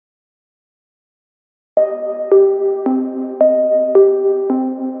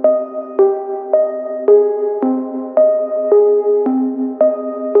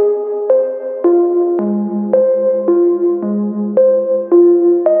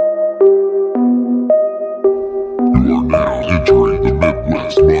You are now entering the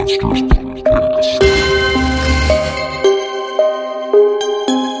Midwest Monsters Podcast.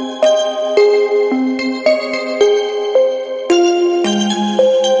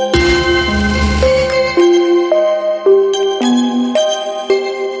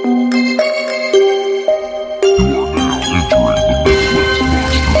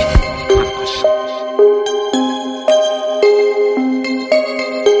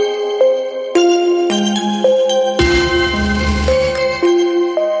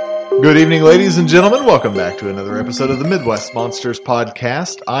 Good evening, ladies and gentlemen. Welcome back to another episode of the Midwest Monsters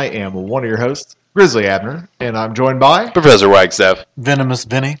Podcast. I am one of your hosts, Grizzly Abner, and I'm joined by Professor Wagstaff. Venomous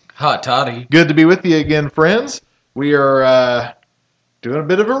Vinny. Hot Toddy. Good to be with you again, friends. We are doing a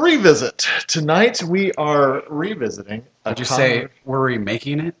bit of a revisit. Tonight we are revisiting. Would you say we're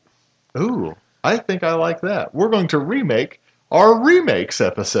remaking it? Ooh, I think I like that. We're going to remake our remakes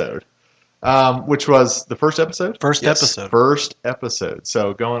episode. Which was the first episode? First episode.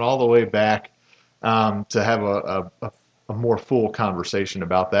 So going all the way back to have a more full conversation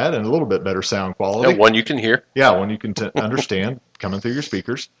about that and a little bit better sound quality. Yeah, one you can hear. Yeah, one you can understand coming through your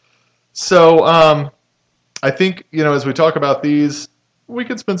speakers. So I think, as we talk about these, we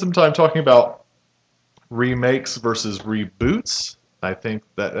could spend some time talking about remakes versus reboots. I think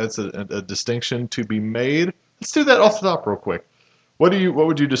that's a distinction to be made. Let's do that off the top real quick. What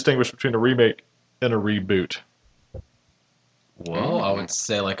would you distinguish between a remake and a reboot? Well, I would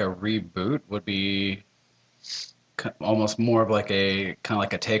say like a reboot would be almost more of like a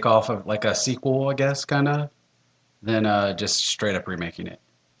takeoff of like a sequel, I guess, kind of, than just straight up remaking it.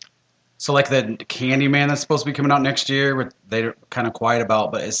 So like the Candyman that's supposed to be coming out next year, they're kind of quiet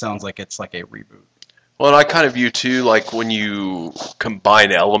about, but it sounds like it's like a reboot. Well, and I kind of view too, like when you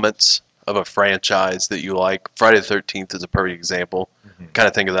combine elements of a franchise that you like. Friday the 13th is a perfect example. Mm-hmm. Kind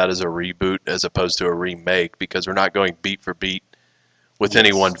of think of that as a reboot as opposed to a remake, because we're not going beat for beat with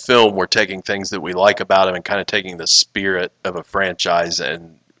any one film. We're taking things that we like about them and kind of taking the spirit of a franchise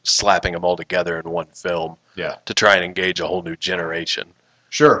and slapping them all together in one film to try and engage a whole new generation.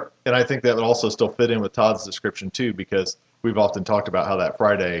 Sure. And I think that would also still fit in with Todd's description too, because we've often talked about how that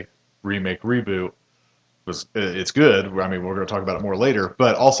Friday remake reboot it's good. I mean, we're going to talk about it more later,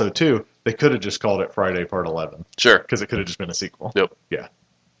 but also too, they could have just called it Friday Part 11. Sure. Because it could have just been a sequel. Yep.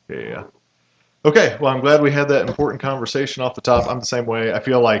 Yeah. Okay, well, I'm glad we had that important conversation off the top. I'm the same way. I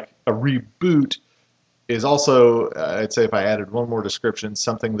feel like a reboot is also, I'd say if I added one more description,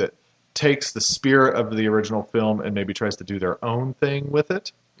 something that takes the spirit of the original film and maybe tries to do their own thing with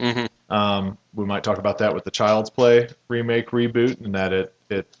it. Mm-hmm. We might talk about that with the Child's Play remake reboot, and that it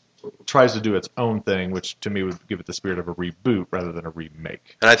tries to do its own thing, which to me would give it the spirit of a reboot rather than a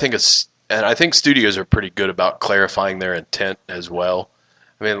remake. And I think studios are pretty good about clarifying their intent as well.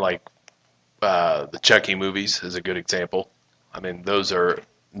 I mean, like the Chucky movies is a good example. I mean, those are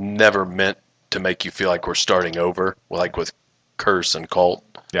never meant to make you feel like we're starting over, like with Curse and Cult.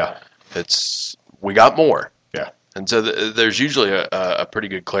 Yeah, we got more. Yeah, and so there's usually a pretty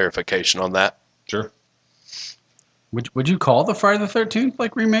good clarification on that. Sure. Would you call the Friday the 13th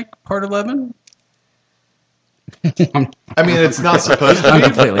like remake Part 11? I mean, it's not supposed to be. I'm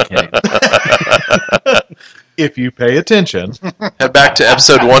completely kidding. If you pay attention. Head back to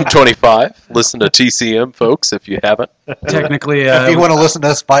episode 125. Listen to TCM, folks, if you haven't. Technically, if you want to listen to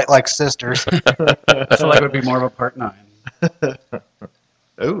us fight like sisters. I feel like it would be more of a Part 9.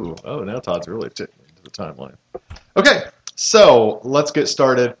 Oh, now Todd's really ticking into the timeline. Okay, so let's get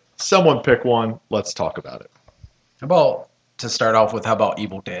started. Someone pick one. Let's talk about it. How about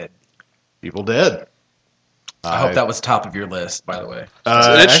Evil Dead? Evil Dead. I hope that was top of your list, by the way. It's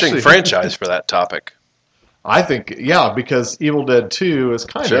an interesting franchise for that topic. I think, because Evil Dead 2 is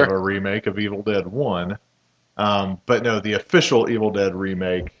kind of a remake of Evil Dead 1. But no, the official Evil Dead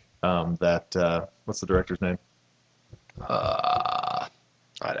remake, what's the director's name?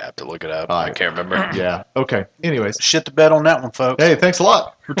 I'd have to look it up. I can't remember. Yeah. Okay. Anyways. Shit the bed on that one, folks. Hey, thanks a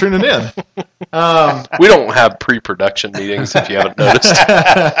lot for tuning in. We don't have pre-production meetings, if you haven't noticed.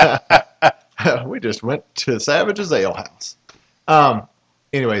 We just went to Savage's Ale House.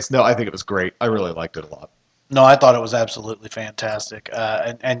 Anyways, no, I think it was great. I really liked it a lot. No, I thought it was absolutely fantastic.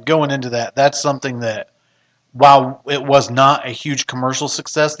 And going into that's something that, while it was not a huge commercial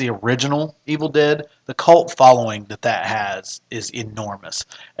success, the original Evil Dead, the cult following that has is enormous.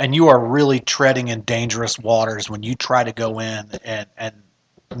 And you are really treading in dangerous waters when you try to go in and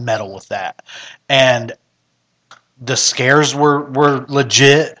meddle with that. And the scares were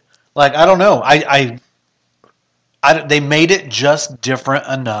legit. Like, I don't know. They made it just different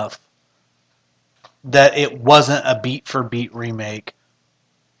enough that it wasn't a beat-for-beat remake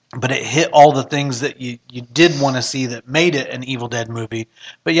but it hit all the things that you did want to see that made it an Evil Dead movie.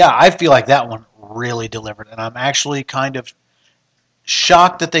 But yeah, I feel like that one really delivered, and I'm actually kind of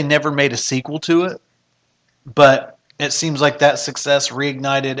shocked that they never made a sequel to it. But it seems like that success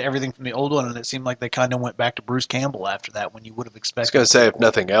reignited everything from the old one, and it seemed like they kind of went back to Bruce Campbell after that when you would have I was expected. going to say, if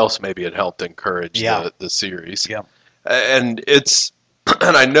nothing else, maybe it helped encourage Yeah. the series. Yeah. And it's,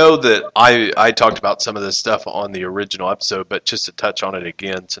 and I know that I talked about some of this stuff on the original episode, but just to touch on it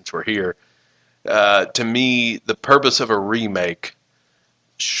again since we're here, to me, the purpose of a remake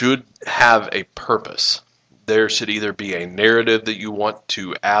should have a purpose. There should either be a narrative that you want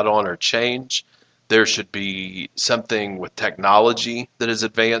to add on or change. There should be something with technology that is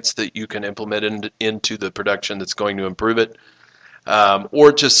advanced that you can implement into the production that's going to improve it.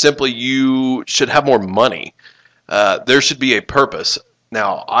 Or just simply you should have more money. There should be a purpose.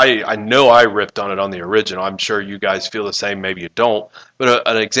 Now, I know I ripped on it on the original. I'm sure you guys feel the same. Maybe you don't. But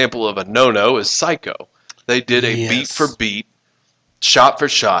an example of a no-no is Psycho. They did a beat for beat, shot for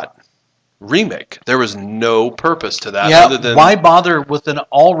shot remake. There was no purpose to that other than why bother with an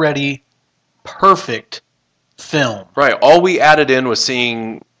already perfect film? right. All we added in was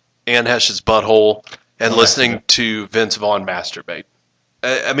seeing Anne Heche's butthole and listening to Vince Vaughn masturbate.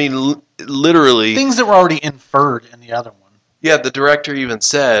 I mean, literally. Things that were already inferred in the other one. Yeah, the director even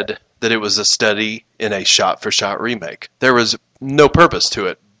said that it was a study in a shot-for-shot remake. There was no purpose to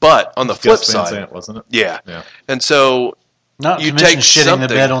it. But on the flip Gus Van side, Sant, wasn't it? yeah. Yeah. And so Not you to mention take shitting something,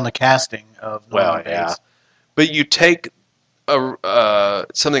 the bed on the casting of well, Norman yeah, Bates. but you take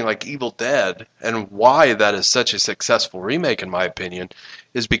something like Evil Dead, and why that is such a successful remake, in my opinion,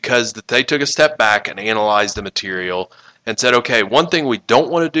 is because that they took a step back and analyzed the material and said, okay, one thing we don't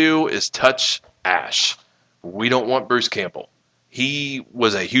want to do is touch Ash. We don't want Bruce Campbell. He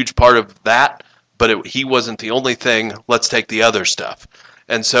was a huge part of that, but he wasn't the only thing. Let's take the other stuff.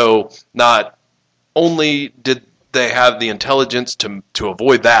 And so not only did they have the intelligence to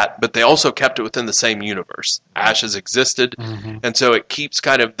avoid that, but they also kept it within the same universe. Ash has existed, and so it keeps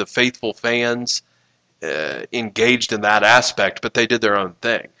kind of the faithful fans engaged in that aspect, but they did their own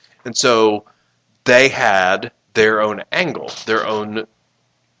thing. And so they had their own angle, their own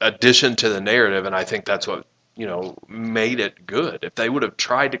addition to the narrative, and I think that's what made it good. If they would have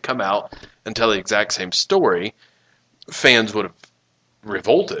tried to come out and tell the exact same story, fans would have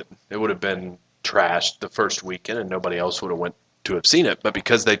revolted. It would have been trashed the first weekend, and nobody else would have went to have seen it. But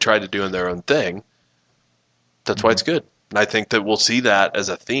because they tried to do their own thing, that's why it's good. And I think that we'll see that as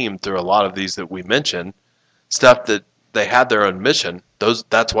a theme through a lot of these that we mentioned. Stuff that they had their own mission.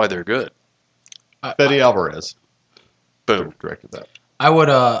 That's why they're good. Fede Alvarez Boom. directed that. I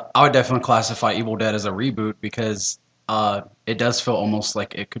would definitely classify Evil Dead as a reboot because it does feel almost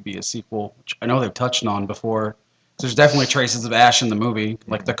like it could be a sequel, which I know they've touched on before. There's definitely traces of Ash in the movie,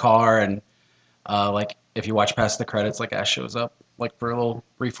 like the car, and like if you watch past the credits, like Ash shows up like for a little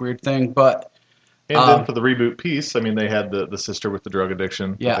brief weird thing. But And then for the reboot piece, I mean, they had the sister with the drug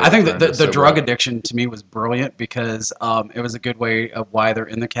addiction. yeah, that I they think were that trying the to drug sober up. addiction to me was brilliant because it was a good way of why they're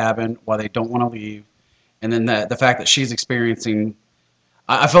in the cabin, why they don't want to leave, and then the fact that she's experiencing.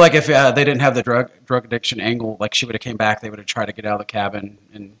 I feel like if they didn't have the drug addiction angle, like she would have came back, they would have tried to get out of the cabin,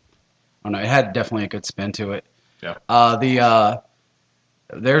 and I don't know, it had definitely a good spin to it. Yeah.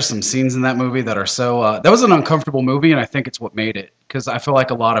 There's some scenes in that movie that are so. That was an uncomfortable movie, and I think it's what made it because I feel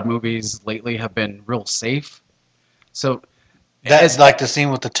like a lot of movies lately have been real safe. So That's like the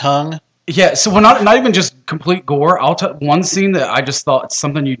scene with the tongue. yeah, so we're not even just complete gore. I'll tell one scene that I just thought it's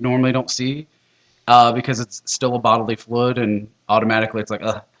something you normally don't see because it's still a bodily fluid, and automatically it's like,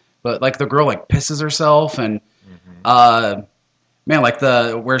 ugh. But like the girl like pisses herself, and man, like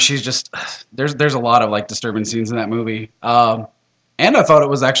where she's just there's a lot of like disturbing scenes in that movie. And I thought it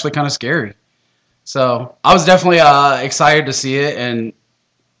was actually kind of scary. So I was definitely excited to see it, and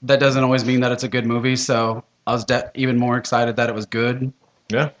that doesn't always mean that it's a good movie. So I was even more excited that it was good.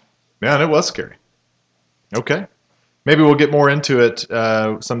 Yeah. Yeah, and it was scary. Okay. Maybe we'll get more into it.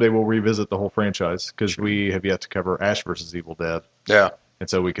 Someday we'll revisit the whole franchise because we have yet to cover Ash versus Evil Dead. Yeah. And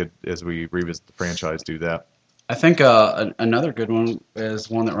so we could, as we revisit the franchise, do that. I think another good one is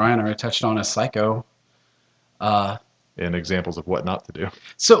one that Ryan already touched on is Psycho. And examples of what not to do.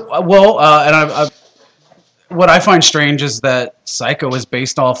 So, and what I find strange is that Psycho is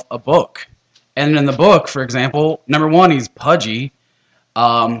based off a book. And in the book, for example, number one, he's pudgy.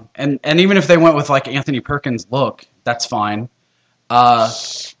 And even if they went with like Anthony Perkins' look, that's fine.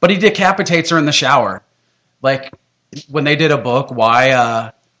 But he decapitates her in the shower. Like when they did a book,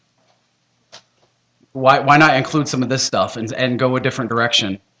 why not include some of this stuff and go a different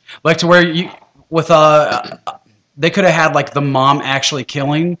direction? Like to where you with they could have had like the mom actually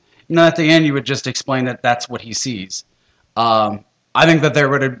killing. At the end, you would just explain that that's what he sees. I think that there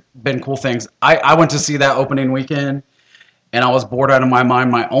would have been cool things. I went to see that opening weekend, and I was bored out of my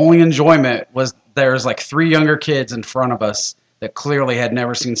mind. My only enjoyment was there's like 3 younger kids in front of us that clearly had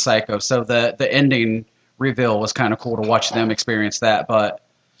never seen Psycho. So the ending reveal was kind of cool to watch them experience that. But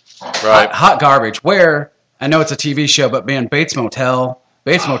hot garbage. Where I know it's a TV show, but man, Bates Motel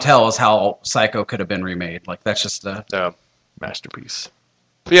is how Psycho could have been remade. Like that's just a masterpiece.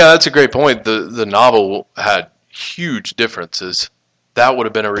 Yeah, that's a great point. The novel had huge differences. That would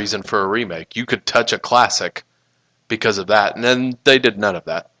have been a reason for a remake. You could touch a classic because of that, and then they did none of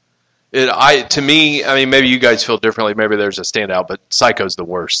that. To me, I mean, maybe you guys feel differently. Maybe there's a standout, but Psycho's the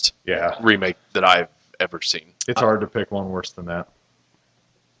worst remake that I've ever seen. It's hard to pick one worse than that.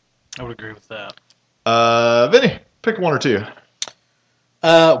 I would agree with that. Vinny, pick one or two.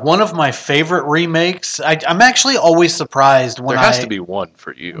 One of my favorite remakes. I'm actually always surprised when there has to be one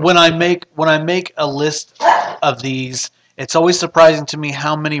for you. When I make a list of these, it's always surprising to me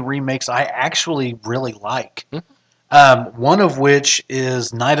how many remakes I actually really like. One of which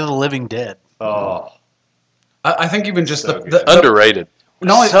is Night of the Living Dead. Oh, I think even just So the Underrated.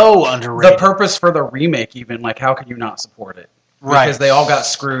 So underrated. The purpose for the remake, even like, how could you not support it? Right. Because they all got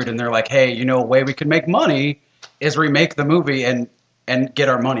screwed, and they're like, hey, a way we could make money is remake the movie and get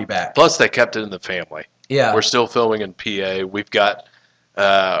our money back. Plus, they kept it in the family. Yeah. We're still filming in PA. We've got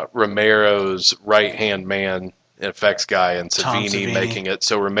Romero's right-hand man, effects guy, and Tom Savini Savini. making it.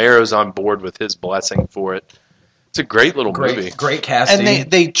 So Romero's on board with his blessing for it. It's a great little movie. Great casting.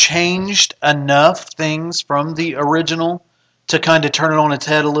 And they changed enough things from the original to kind of turn it on its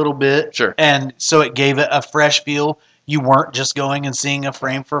head a little bit. Sure. And so it gave it a fresh feel. You weren't just going and seeing a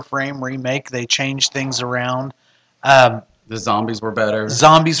frame-for-frame remake. They changed things around. The zombies were better.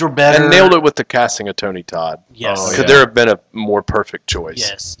 Zombies were better. And nailed it with the casting of Tony Todd. Yes. Oh, Could yeah. there have been a more perfect choice?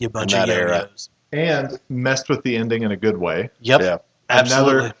 Yes. You bunch In of that era. yo-yos. and messed with the ending in a good way. Yep. Yeah.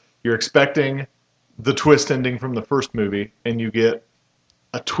 Absolutely. You're expecting the twist ending from the first movie, and you get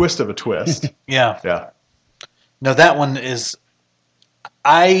a twist of a twist. Yeah. Yeah. No, that one is.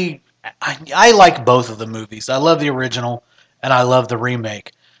 I like both of the movies. I love the original, and I love the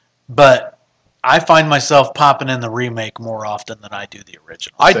remake. But I find myself popping in the remake more often than I do the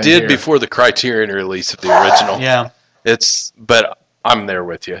original. I Same did here. before the Criterion release of the original. Yeah. But I'm there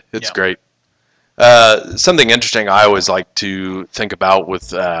with you. It's Yeah. great. Something interesting I always like to think about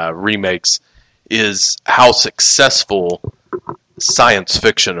with remakes is how successful science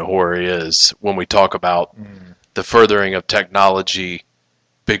fiction horror is when we talk about the furthering of technology,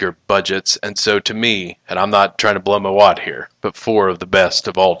 bigger budgets. And so to me, and I'm not trying to blow my wad here, but 4 of the best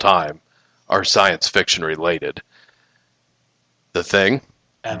of all time are science fiction related. The Thing,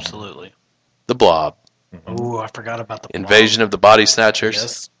 Absolutely. The Blob, Ooh, I forgot about the Blob. Invasion of the Body Snatchers,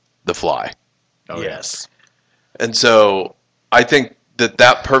 Yes. The Fly. Oh, yeah. Yes. And so I think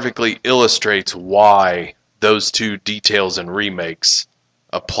that perfectly illustrates why those 2 details and remakes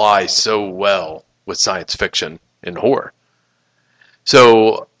apply so well with science fiction and horror.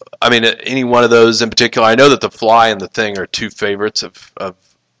 So, I mean, any one of those in particular, I know that The Fly and The Thing are 2 favorites of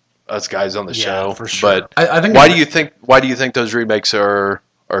us guys on the Yeah, show. for sure. But I think why do you think those remakes are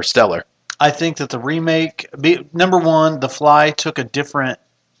stellar? I think that the remake, number one, The Fly took a different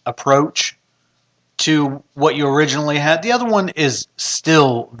approach to what you originally had. The other one is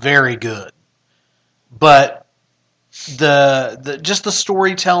still very good, but the just the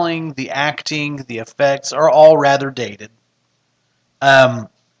storytelling, the acting, the effects are all rather dated.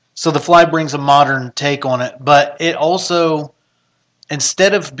 So The Fly brings a modern take on it, but it also,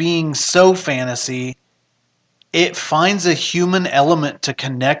 instead of being so fantasy, it finds a human element to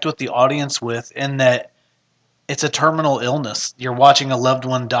connect with the audience with, in that it's a terminal illness. You're watching a loved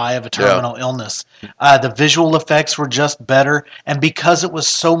one die of a terminal illness. The visual effects were just better, and because it was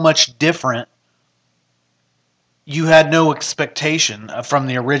so much different, you had no expectation from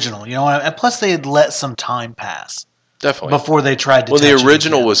the original. And plus they had let some time pass Definitely. before they tried to. Well, touch the it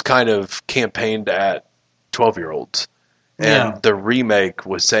original again. was kind of campaigned at 12-year-olds. And Yeah. the remake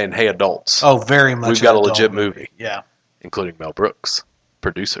was saying, hey, adults, Oh, very much. we've got a an legit adult movie, Yeah. including Mel Brooks,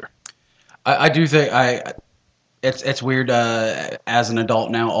 producer. I do think it's weird as an adult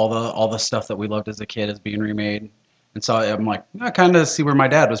now, all the stuff that we loved as a kid is being remade. And so I'm like, I kind of see where my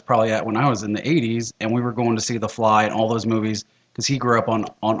dad was probably at when I was in the 80s, and we were going to see The Fly and all those movies because he grew up on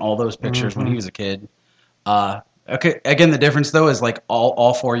all those pictures when he was a kid. Okay, again, the difference though is like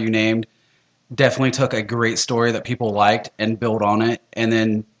all 4 you named definitely took a great story that people liked and built on it, and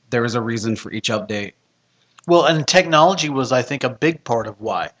then there was a reason for each update. Well, and technology was, I think, a big part of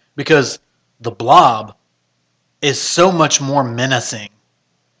why. Because the Blob is so much more menacing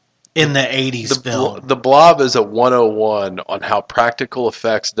in the 80s film. The Blob is a 101 on how practical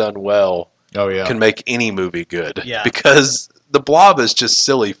effects done well Oh yeah. can make any movie good. Yeah. Because the Blob is just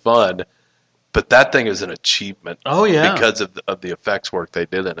silly fun, but that thing is an achievement Oh, yeah. because of the effects work they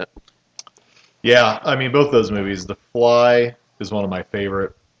did in it. Yeah, I mean, both those movies. The Fly is one of my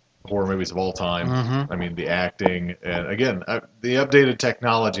favorite horror movies of all time. Mhm. I mean, the acting, and again, the updated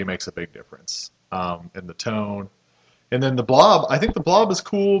technology makes a big difference, and the tone. And then the Blob. I think the Blob is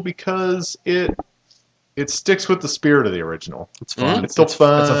cool because it sticks with the spirit of the original. It's fun. It's still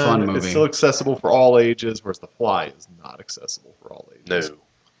fun. It's a fun movie. It's still accessible for all ages, whereas the Fly is not accessible for all ages.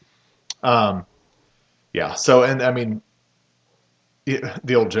 No. Yeah. So, and I mean,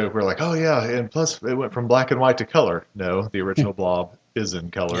 the old joke, we're like, oh yeah, and plus it went from black and white to color. No, the original Blob is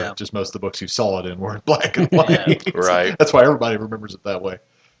in color. Yeah. Just most of the books you saw it in were in black and white. Right. That's why everybody remembers it that way.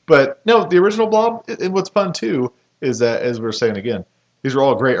 But no, the original Blob, and what's fun too, is that, as we were saying again, these are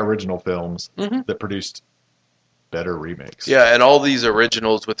all great original films that produced better remakes. Yeah, and all these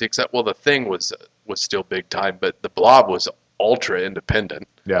originals, with the except, well, The Thing was still big time, but the Blob was ultra independent.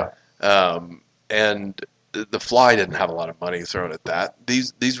 Yeah. And The Fly didn't have a lot of money thrown at that.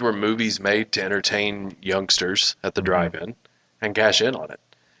 These were movies made to entertain youngsters at the drive-in and cash in on it.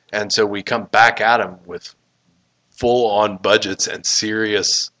 And so we come back at them with full-on budgets and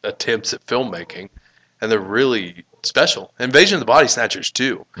serious attempts at filmmaking, and they're really special. Invasion of the Body Snatchers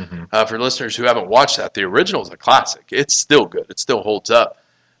 2. For listeners who haven't watched that, the original is a classic. It's still good. It still holds up.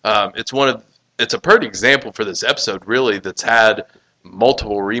 It's a perfect example for this episode, really, that's had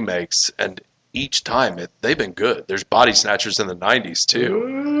multiple remakes, and each time they've been good. There's Body Snatchers in the 90s, too.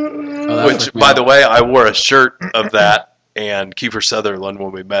 Oh, that Which, freaked me by out. the way, I wore a shirt of that, and Kiefer Sutherland,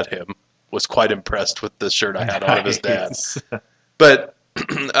 when we met him, was quite impressed with the shirt I had on of his dad. Nice. But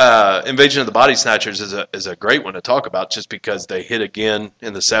Invasion of the Body Snatchers is a great one to talk about, just because they hit again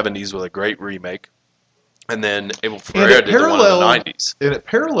in the 70s with a great remake, and then Abel Ferrara did the one in the 90s. And it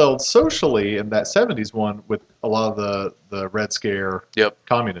paralleled socially in that 70s one with a lot of the Red Scare Yep,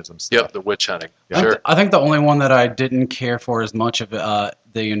 communism stuff. yep, the witch hunting. Yeah. Sure. I think the only one that I didn't care for as much of the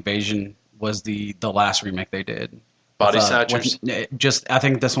Invasion was the last remake they did. Body With, Snatchers. I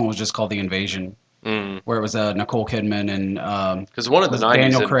think this one was just called The Invasion, where it was Nicole Kidman and Because one of the was 90s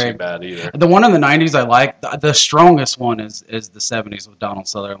Daniel isn't Craig. too bad either. The one in the 90s I like. The strongest one is the 70s with Donald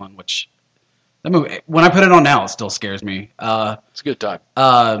Sutherland, which that movie, when I put it on now, it still scares me. It's a good time.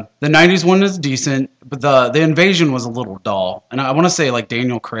 The 90s one is decent, but the Invasion was a little dull. And I want to say like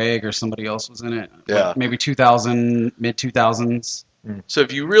Daniel Craig or somebody else was in it. Yeah. Like maybe 2000, mid-2000s. So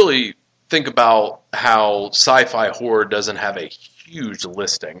if you really think about how sci-fi horror doesn't have a huge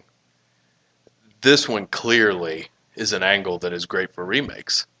listing, this one clearly is an angle that is great for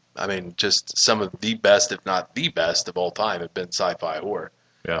remakes. I mean, just some of the best, if not the best of all time, have been sci-fi horror.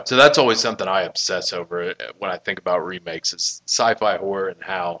 Yeah. So that's always something I obsess over when I think about remakes, is sci-fi horror and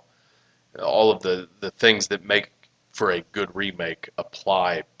how all of the things that make for a good remake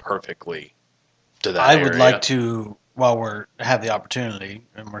apply perfectly to that I would area. like to, while we have the opportunity,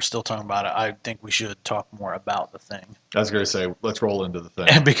 and we're still talking about it, I think we should talk more about The Thing. I was going to say, let's roll into the thing.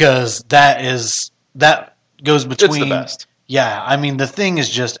 And because that goes between... It's the best. Yeah, I mean, The Thing is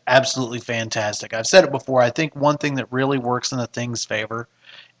just absolutely fantastic. I've said it before. I think one thing that really works in The Thing's favor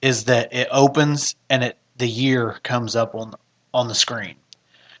is that it opens and the year comes up on the screen.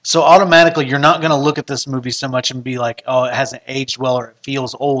 So automatically, you're not going to look at this movie so much and be like, oh, it hasn't aged well or it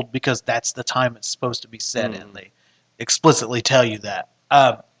feels old, because that's the time it's supposed to be set in. They explicitly tell you that.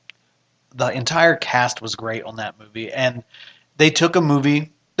 The entire cast was great on that movie, and they took a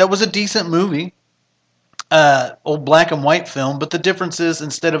movie that was a decent movie, old black and white film, but the difference is,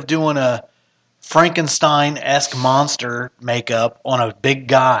 instead of doing a Frankenstein-esque monster makeup on a big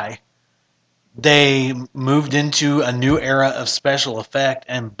guy, they moved into a new era of special effect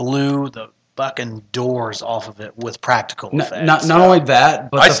and blew the fucking doors off of it with practical effects. Not only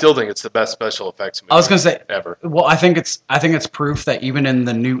that, but I still think it's the best special effects movie I was gonna say ever. Well, I think it's proof that even in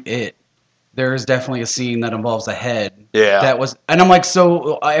the new It, there is definitely a scene that involves a head. Yeah. That was, and I'm like,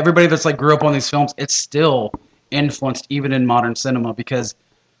 so everybody that's like grew up on these films, it's still influenced even in modern cinema, because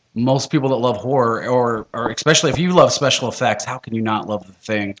most people that love horror, or especially if you love special effects, how can you not love The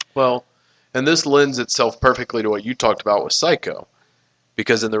Thing? Well, and this lends itself perfectly to what you talked about with Psycho,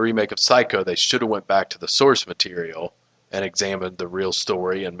 because in the remake of Psycho, they should have went back to the source material and examined the real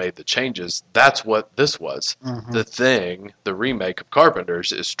story and made the changes. That's what this was. The Thing, the remake of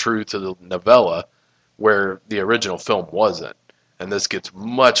Carpenter's, is true to the novella, where the original film wasn't. And this gets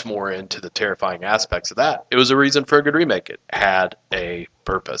much more into the terrifying aspects of that. It was a reason for a good remake. It had a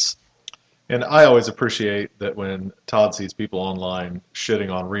purpose. And I always appreciate that when Todd sees people online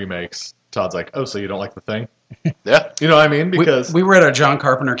shitting on remakes, Todd's like, "Oh, so you don't like the Thing?" Yeah. You know what I mean? Because we were at a John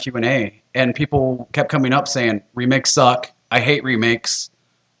Carpenter Q&A, and people kept coming up saying, remakes suck, I hate remakes,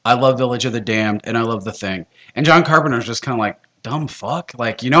 I love Village of the Damned, and I love The Thing. And John Carpenter's just kind of like, dumb fuck?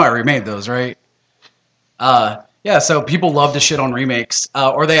 Like, I remade those, right? Yeah, so people love to shit on remakes,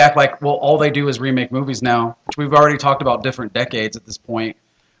 or they act like, well, all they do is remake movies now, which we've already talked about different decades at this point.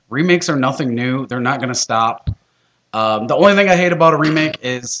 Remakes are nothing new. They're not going to stop. The only thing I hate about a remake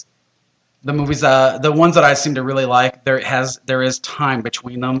is the movies, the ones that I seem to really like, there is time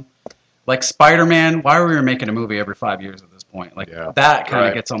between them. Like Spider-Man, why are we making a movie every 5 years at this point? Like, Yeah. that kind of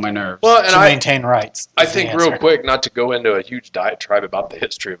Right. gets on my nerves. Well, and To maintain rights. I is the think answer. real quick, not to go into a huge diatribe about the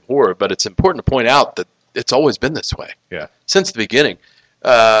history of horror, but it's important to point out that it's always been this way. Yeah. Since the beginning.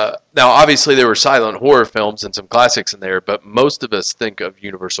 Now, obviously, there were silent horror films and some classics in there, but most of us think of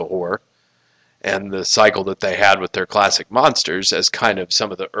Universal Horror and the cycle that they had with their classic monsters as kind of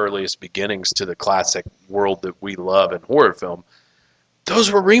some of the earliest beginnings to the classic world that we love in horror film.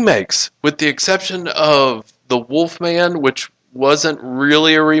 Those were remakes, with the exception of The Wolfman, which wasn't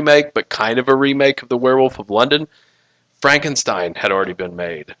really a remake, but kind of a remake of The Werewolf of London. Frankenstein had already been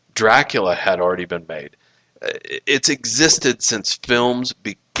made. Dracula had already been made. It's existed since films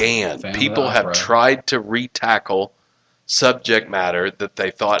began. Phantom of the People have Opera. tried to retackle subject matter that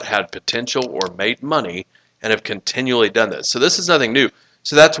they thought had potential or made money and have continually done this. So this is nothing new.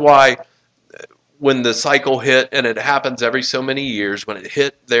 So that's why when the cycle hit, and it happens every so many years, when it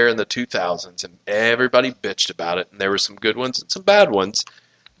hit there in the 2000s and everybody bitched about it, and there were some good ones and some bad ones,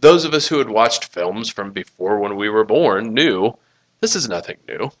 those of us who had watched films from before when we were born knew this is nothing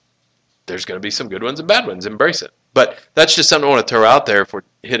new. There's going to be some good ones and bad ones. Embrace it. But that's just something I want to throw out there for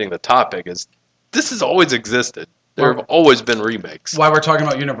hitting the topic is this has always existed. There have always been remakes. While we're talking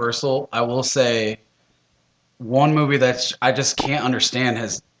about Universal, I will say one movie that I just can't understand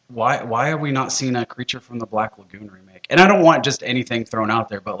has why are we not seeing a Creature from the Black Lagoon remake? And I don't want just anything thrown out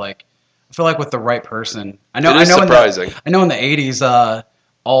there, but like I feel like with the right person, It is surprising. I know in the '80s,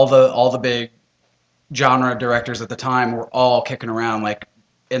 all the big genre directors at the time were all kicking around like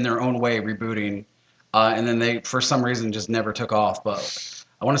in their own way rebooting, and then they for some reason just never took off. But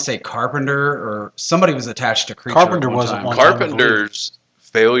I want to say Carpenter or somebody was attached to Creature. Carpenter at one wasn't time. one. Carpenter's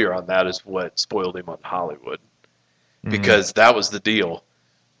failure on that is what spoiled him on Hollywood. Because that was the deal.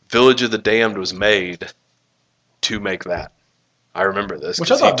 Village of the Damned was made to make that. I remember this. Which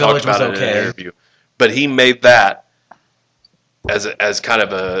 'cause I thought he talked Village was about it in an okay. interview. But he made that as kind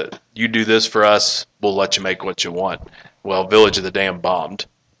of a, you do this for us, we'll let you make what you want. Well, Village of the Damned bombed.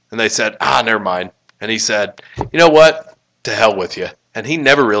 And they said, never mind. And he said, you know what? To hell with you. And he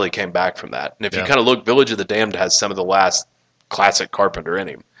never really came back from that. And if you Yeah. kind of look, Village of the Damned has some of the last classic Carpenter in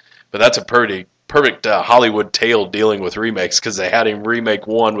him. But that's a perfect Hollywood tale dealing with remakes because they had him remake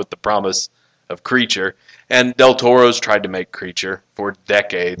one with the promise of Creature. And Del Toro's tried to make Creature for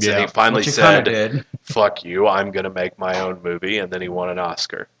decades. Yeah. And he finally Which he kind said, of did. fuck you, I'm going to make my own movie. And then he won an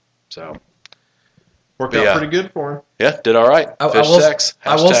Oscar. So, worked Yeah. out pretty good for him. yeah, did all right. I Fish will- sex.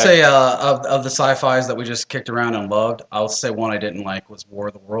 I will Hashtag. say of the sci-fis that we just kicked around and loved, I'll say one I didn't like was War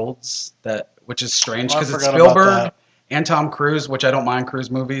of the Worlds, which is strange Oh, I because it's forgot about Spielberg that. and Tom Cruise, which I don't mind Cruise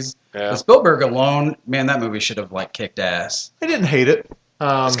movies. Yeah. But Spielberg alone, man, that movie should have like kicked ass. I didn't hate it.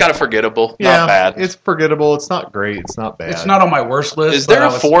 It's kind of forgettable. yeah, Not bad. It's forgettable. It's not great. It's not bad. It's not on my worst list. Is but there I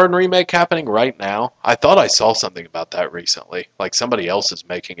a was- foreign remake happening right now? I thought I saw something about that recently. Like somebody else is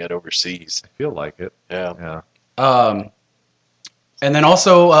making it overseas. I feel like it. Yeah. Yeah. And then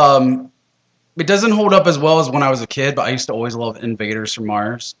also, it doesn't hold up as well as when I was a kid, but I used to always love Invaders from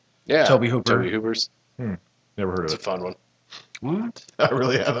Mars. Yeah. Toby Hooper. Toby Hooper's. Never heard It's a of it. fun one. What? I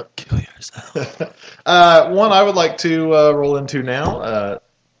really haven't. Kill yourself. One I would like to roll into now,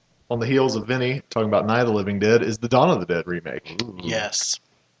 on the heels of Vinny talking about Night of the Living Dead, is the Dawn of the Dead remake. Yes,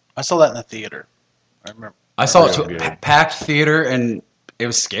 I saw that in the theater. I remember. I saw it Really to good. a packed theater, and it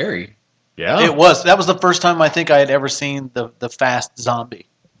was scary. Yeah. It was. That was the first time I think I had ever seen the fast zombie.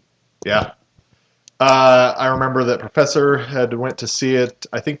 Yeah. I remember that Professor had went to see it,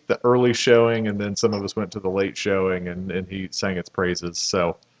 I think the early showing, and then some of us went to the late showing, and he sang its praises.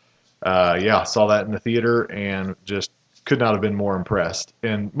 So, yeah, saw that in the theater and just could not have been more impressed.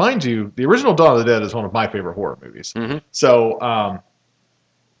 And mind you, the original Dawn of the Dead is one of my favorite horror movies. Mhm. So,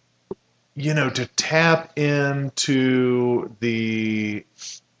 to tap into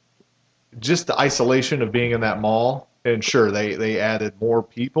just the isolation of being in that mall. And sure, they added more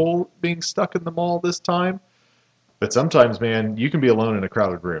people being stuck in the mall this time. But sometimes, man, you can be alone in a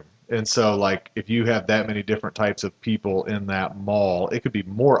crowded room. And so, like, if you have that many different types of people in that mall, it could be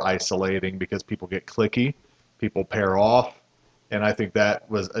more isolating because people get cliquey, people pair off. And I think that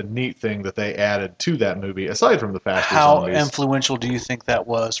was a neat thing that they added to that movie, aside from the fact that How zombies. influential do you think that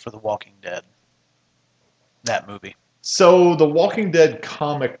was for The Walking Dead? That movie. So the Walking Dead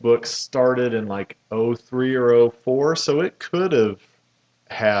comic book started in like 03 or 04, so it could have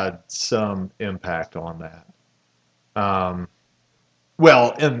had some impact on that.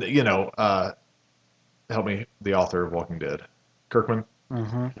 Well, and help me, the author of Walking Dead, Kirkman.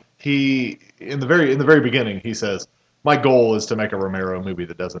 Mm-hmm. He in the very beginning he says, "My goal is to make a Romero movie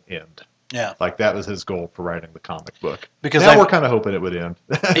that doesn't end." Yeah. Like that was his goal for writing the comic book. Because now we're kind of hoping it would end.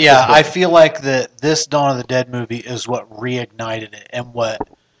 Yeah, I feel like that this Dawn of the Dead movie is what reignited it and what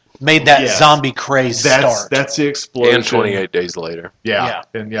made that Yes. zombie craze start. That's the explosion. And 28 Days Later. Yeah.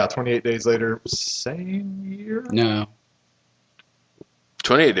 And 28 Days Later, same year. No.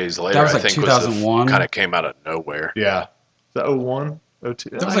 28 Days Later, That was I like think, 2001. kind of came out of nowhere. Yeah. The 01, 02.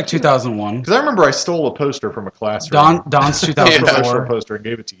 That was like 2001. Because I remember I stole a poster from a classroom. Don's a professional 2004. poster and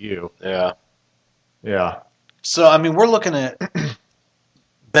gave it to you. Yeah. Yeah. So, I mean, we're looking at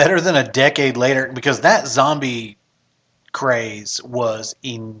better than a decade later because that zombie craze was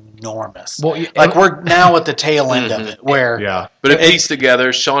enormous. Well, like, we're now at the tail end of it where, Yeah. But it pieced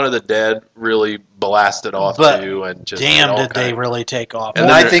together. Shaun of the Dead really blasted off But too, and just damn, all did they kind- really take off. And And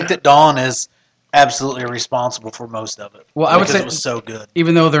then I there- think that Dawn is absolutely responsible for most of it. Well, I would because say- it was so good.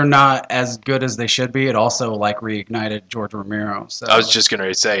 even though they're not as good as they should be, it also like reignited George Romero. So I was just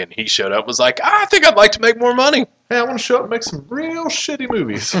gonna say, and he showed up, was like, I think I'd like to make more money. Hey, I want to show up and make some real shitty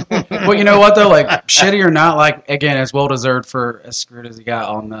movies. well, you know what though, like shitty or not, like again, it's well deserved for as screwed as he got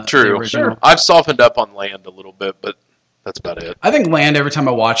on the True. original. I've softened up on Land a little bit, but that's about it. I think Land. Every time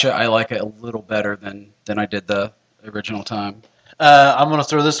I watch it, I like it a little better than I did the original time. I'm going to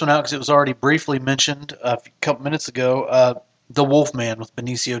throw this one out because it was already briefly mentioned a couple minutes ago. The Wolfman with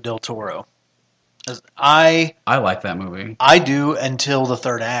Benicio del Toro. I like that movie. I do until the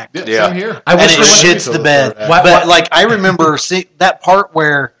third act. Yeah. Same here. I And wish it there was- shits the bed. Why- But like I remember seeing that part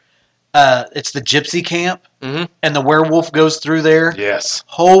where it's the gypsy camp Mhm. and the werewolf goes through there. Yes.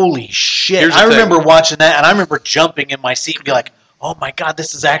 Holy shit! Here's the I thing. remember watching that, and I remember jumping in my seat and be like, "Oh my god,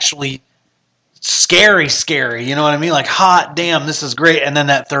 this is actually scary, scary." You know what I mean? Like, hot damn, this is great. And then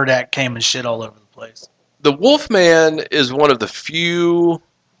that third act came and shit all over the place. The Wolfman is one of the few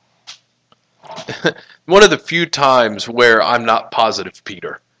one of the few times where I'm not positive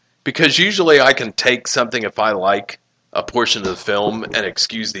Peter. Because usually I can take something if I like a portion of the film and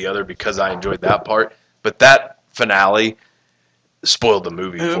excuse the other because I enjoyed that part. But that finale spoiled the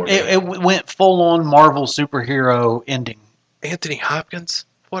movie for me. It went full on Marvel superhero ending. Anthony Hopkins,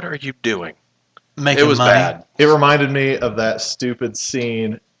 what are you doing? Making It was money. bad. It reminded me of that stupid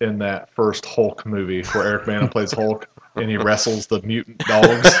scene in that first Hulk movie where Eric Bana plays Hulk and he wrestles the mutant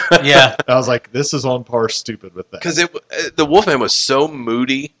dogs. Yeah. I was like, this is on par stupid with that. Because the Wolfman was so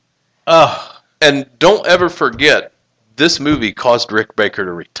moody. Oh, And don't ever forget, this movie caused Rick Baker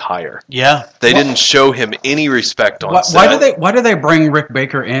to retire. yeah. They didn't show him any respect on set. Why did they bring Rick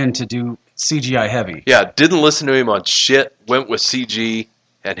Baker in to do CGI heavy? Yeah, didn't listen to him on shit, went with CG,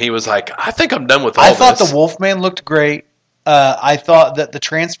 and he was like, I think I'm done with all I this. thought the Wolfman looked great. I thought that the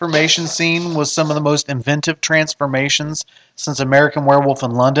transformation scene was some of the most inventive transformations since American Werewolf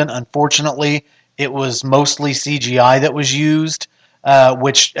in London. Unfortunately, it was mostly CGI that was used,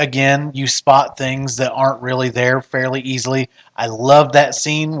 which, again, you spot things that aren't really there fairly easily. I love that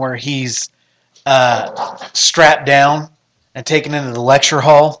scene where he's strapped down and taken into the lecture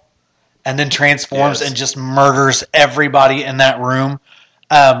hall and then transforms Yes. and just murders everybody in that room.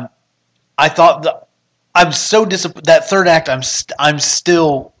 I thought I'm so disappointed. That third act, I'm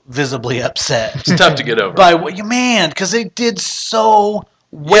still visibly upset It's tough to get over. by what you man because they did so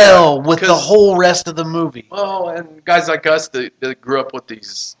well Yeah, with the 'cause- whole rest of the movie. Well, and guys like us that grew up with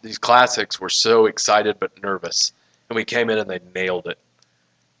these classics were so excited but nervous. And we came in and they nailed it.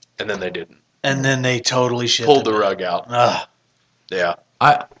 And then they didn't. And then they totally shit Pulled the bed. rug out. Ugh. Yeah.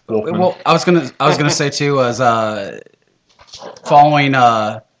 Wolfman. Well, I was gonna say too was following.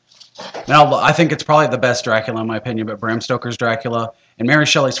 Now I think it's probably the best Dracula in my opinion, but Bram Stoker's Dracula and Mary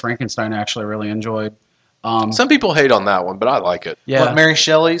Shelley's Frankenstein I actually really enjoyed. Some people hate on that one, but I like it. Yeah, What, Mary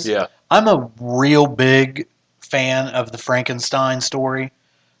Shelley's? Yeah. I'm a real big fan of the Frankenstein story.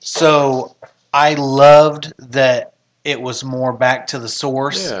 So I loved that it was more back to the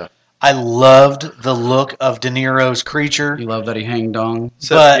source. Yeah. I loved the look of De Niro's creature. you love that he hanged dong.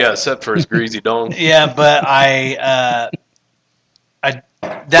 Except for his greasy dong. Yeah, but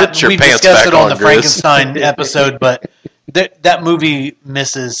Put your we pants discussed back it on on, the Grizz. Frankenstein episode, but that movie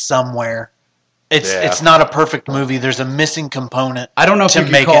misses somewhere. It's not a perfect movie. There's a missing component. I don't know if to you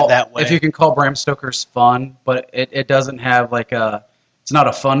can make call it that way. if you can call Bram Stoker's fun, but it doesn't have like a. It's not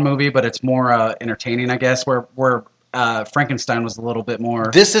a fun movie, but it's more entertaining, I guess. Where Frankenstein was a little bit more.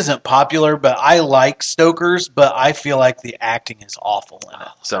 This isn't popular, but I like Stoker's, but I feel like the acting is awful in it.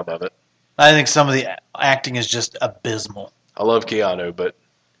 Some of it. I think some of the acting is just abysmal. I love Keanu, but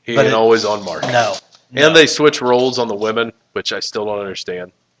he But ain't always on mark. No. And they switch roles on the women, which I still don't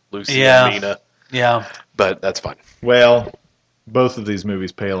understand. Lucy Yeah. and Nina, Yeah. but that's fine. Well, both of these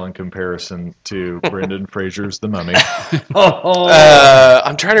movies pale in comparison to Brendan Fraser's The Mummy.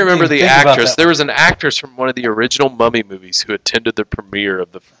 I'm trying to remember the Think about actress. that There was an actress from one of the original Mummy movies who attended the premiere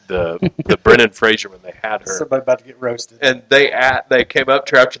of the Brendan Fraser when they had her. Somebody about to get roasted. And they came up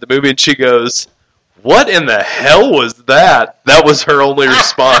to her after the movie, and she goes, "What in the hell was that?" That was her only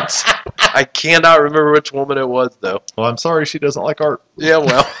response. I cannot remember which woman it was, though. Well, I'm sorry she doesn't like art. Yeah,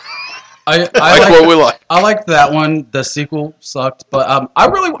 well, I like what we like. I liked that one. The sequel sucked, but I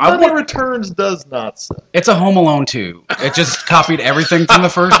Mummy want. Returns does not suck. It's a Home Alone 2. It just copied everything from the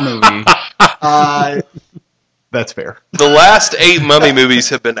first movie. That's fair. The last 8 Mummy movies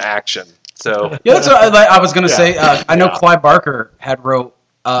have been action. So Yeah, that's what I was gonna Yeah. say. I know Yeah. Clive Barker had wrote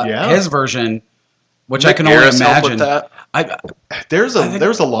Yeah. his version, which I Nick can only Garris helped with imagine. that. There's I think-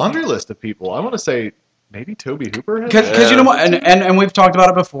 there's a laundry list of people. I want to say maybe Toby Hooper has. Because you know what, and we've talked about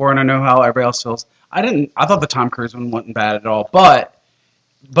it before, and I know how everybody else feels. I thought the Tom Cruise one wasn't bad at all, but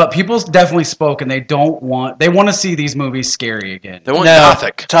people definitely spoke, and they want to see these movies scary again. They want No,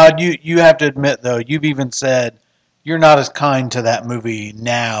 gothic. Todd, you have to admit, though, you've even said you're not as kind to that movie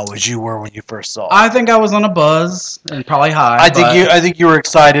now as you were when you first saw it. I think I was on a buzz and probably high. I but think you were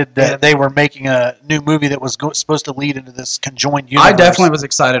excited that they were making a new movie that was supposed to lead into this conjoined universe. I definitely was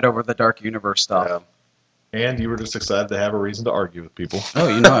excited over the Dark Universe stuff. Yeah. And you were just excited to have a reason to argue with people. Oh,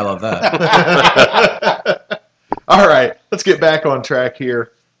 you know I love that. All right, let's get back on track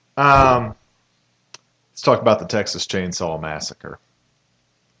here. Let's talk about the Texas Chainsaw Massacre.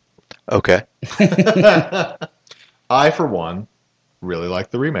 Okay. I, for one, really like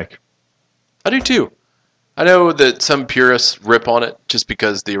the remake. I do too. I know that some purists rip on it just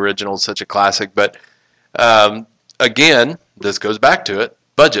because the original is such a classic, but again, this goes back to it.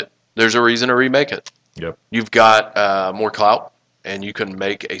 Budget. There's a reason to remake it. Yep. You've got more clout, and you can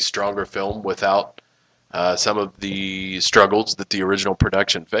make a stronger film without some of the struggles that the original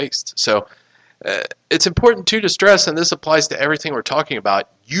production faced. So it's important, too, to stress, and this applies to everything we're talking about,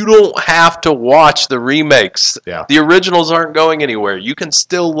 you don't have to watch the remakes. Yeah. The originals aren't going anywhere. You can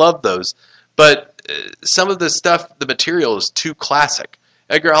still love those. But some of the stuff, the material is too classic.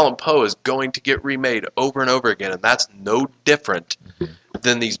 Edgar Allan Poe is going to get remade over and over again, and that's no different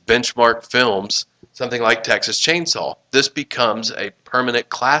than these benchmark films, something like Texas Chainsaw. This becomes a permanent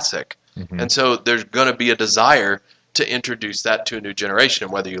classic. And so there's going to be a desire to introduce that to a new generation,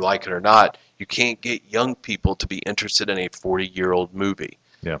 and whether you like it or not, you can't get young people to be interested in a 40-year-old movie.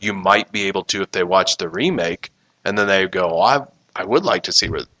 Yeah. You might be able to if they watch the remake, and then they go, "Oh, I would like to see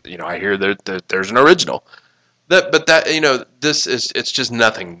what I hear that there's an original." It's just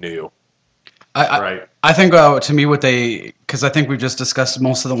nothing new. Right. I think to me because I think we've just discussed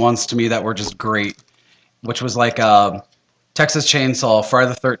most of the ones to me that were just great, which was like Texas Chainsaw,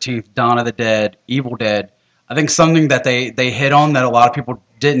 Friday the 13th, Dawn of the Dead, Evil Dead. I think something that they hit on that a lot of people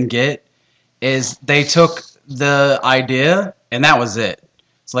didn't get is they took the idea and that was it.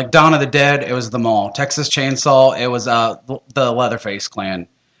 It's like Dawn of the Dead, it was the mall. Texas Chainsaw, it was the Leatherface clan.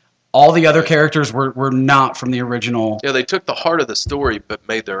 All the other characters were not from the original. Yeah, they took the heart of the story but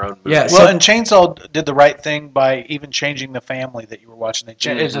made their own movie. Yeah, Well, and Chainsaw did the right thing by even changing the family that you were watching.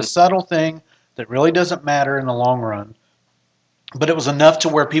 It's a subtle thing that really doesn't matter in the long run, but it was enough to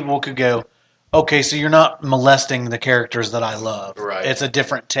where people could go, okay, so you're not molesting the characters that I love. Right. It's a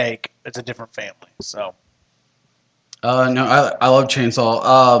different take. It's a different family. So No, I love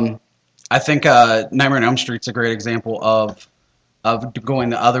Chainsaw. I think Nightmare on Elm Street's a great example of going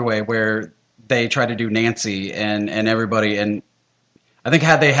the other way, where they try to do Nancy and everybody, and I think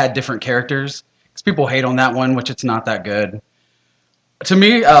had they had different characters, because people hate on that one, which it's not that good. To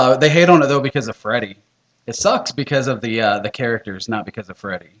me, they hate on it though because of Freddy. It sucks because of the characters, not because of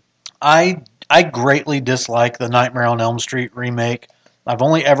Freddy. I greatly dislike the Nightmare on Elm Street remake. I've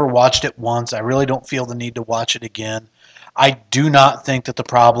only ever watched it once. I really don't feel the need to watch it again. I do not think that the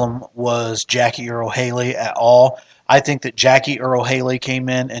problem was Jackie Earle Haley at all. I think that Jackie Earle Haley came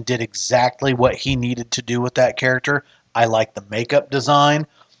in and did exactly what he needed to do with that character. I like the makeup design.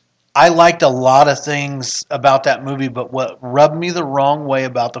 I liked a lot of things about that movie, but what rubbed me the wrong way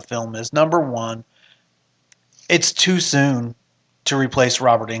about the film is, number one, it's too soon to replace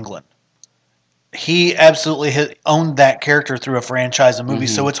Robert Englund. He absolutely owned that character through a franchise and movie,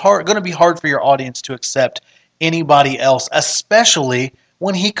 so it's going to be hard for your audience to accept anybody else, especially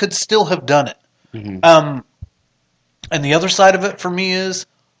when he could still have done it. And the other side of it for me is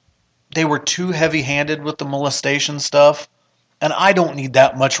they were too heavy-handed with the molestation stuff, and I don't need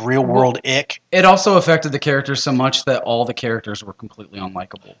that much real-world ick. It also affected the characters so much that all the characters were completely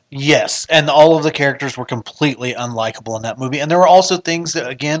unlikable. Yes, and all of the characters were completely unlikable in that movie. And there were also things that,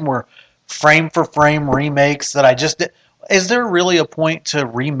 again, were frame-for-frame remakes that I just did. Is there really a point to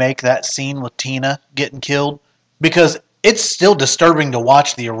remake that scene with Tina getting killed? Because it's still disturbing to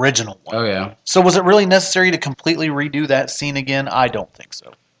watch the original one. Oh, yeah. So was it really necessary to completely redo that scene again? I don't think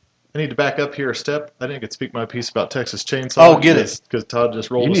so. I need to back up here a step. I didn't get to speak my piece about Texas Chainsaw. Oh, get it. Because Todd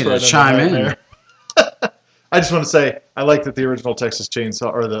just rolled You us need to right chime into in. that there. I just want to say, I like that the original Texas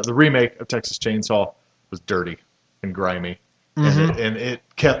Chainsaw, or the remake of Texas Chainsaw, was dirty and grimy. And it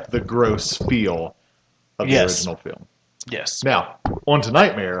kept the gross feel of the original film. Yes. Now, on to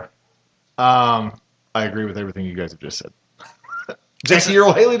Nightmare. I agree with everything you guys have just said. Jackie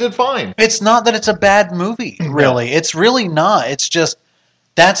Earle Haley did fine. It's not that it's a bad movie, really. It's really not. It's just,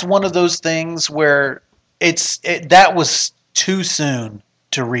 that's one of those things where that was too soon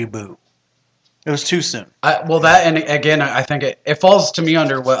to reboot. It was too soon. That, and again, I think it falls to me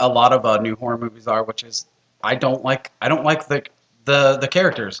under what a lot of new horror movies are, which is I don't like the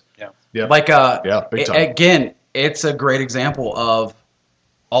characters. Yeah. Like big time. again, it's a great example of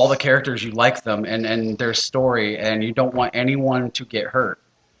all the characters, you like them and their story, and you don't want anyone to get hurt.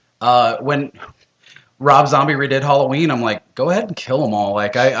 When Rob Zombie redid Halloween, I'm like, go ahead and kill them all.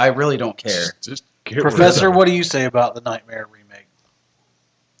 Like, I really don't care. Just get Professor, rid of what do you say about the Nightmare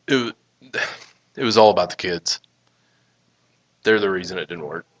remake? It was all about the kids. They're the reason it didn't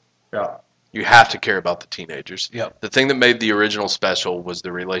work. Yeah. You have to care about the teenagers. Yep. The thing that made the original special was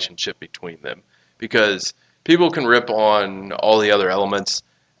the relationship between them. Because people can rip on all the other elements.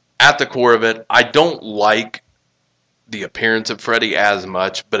 At the core of it, I don't like the appearance of Freddy as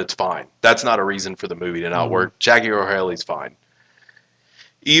much, but it's fine. That's not a reason for the movie to not work. Jackie Earle Haley's fine.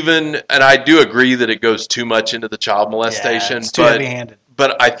 And I do agree that it goes too much into the child molestation. Yeah, it's too heavy-handed.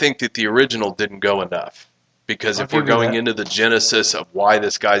 But I think that the original didn't go enough. Because if we're going into the genesis of why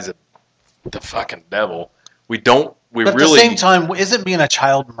this guy's the fucking devil, but at the same time, isn't being a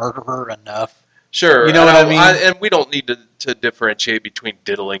child murderer enough? Sure. You know what I mean? And we don't need to differentiate between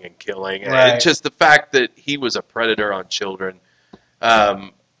diddling and killing. Right. It's just the fact that he was a predator on children.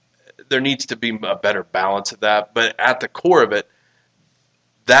 There needs to be a better balance of that. But at the core of it,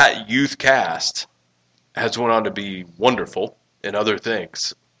 that youth cast has went on to be wonderful in other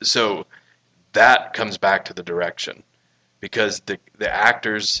things. So that comes back to the direction. Because the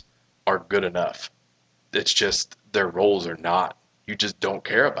actors are good enough. It's just their roles are not. You just don't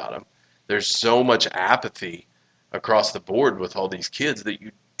care about them. There's so much apathy across the board with all these kids that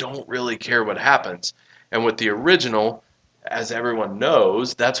you don't really care what happens. And with the original, as everyone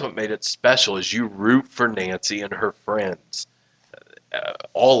knows, that's what made it special, is you root for Nancy and her friends.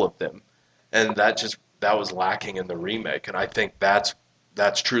 All of them. And that was lacking in the remake. And I think that's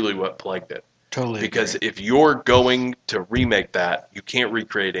truly what plagued it. Totally. Because if you're going to remake that, you can't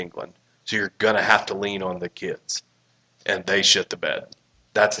recreate England. So you're going to have to lean on the kids. And they shit the bed.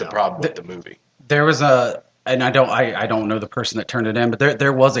 That's the problem with the movie. There was and I don't know the person that turned it in, but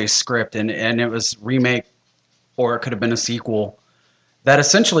there was a script and it was remake, or it could have been a sequel. That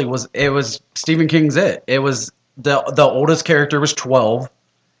essentially was Stephen King's It. It was the oldest character was 12,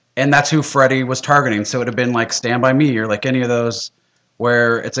 and that's who Freddy was targeting. So it would have been like Stand By Me or like any of those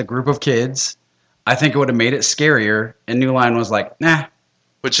where it's a group of kids. I think it would have made it scarier. And New Line was like, nah.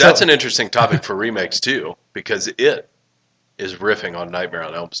 Which that's an interesting topic for remakes too, because it is riffing on Nightmare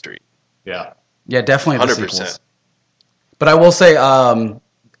on Elm Street. Yeah. Yeah, definitely the 100%. sequels. But I will say,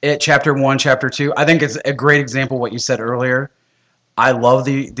 It Chapter 1, Chapter 2, I think it's a great example of what you said earlier. I love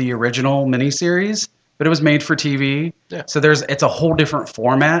the original miniseries, but it was made for TV. Yeah. So it's a whole different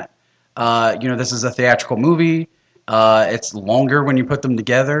format. This is a theatrical movie. It's longer when you put them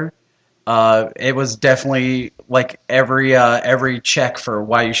together. It was definitely like every check for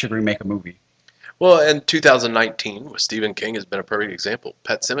why you should remake a movie. Well, in 2019, with Stephen King, has been a perfect example.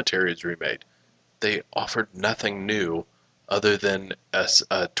 Pet Sematary is remade. They offered nothing new other than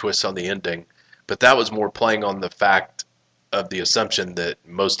a twist on the ending, but that was more playing on the fact of the assumption that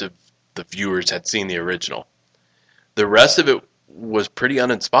most of the viewers had seen the original. The rest of it was pretty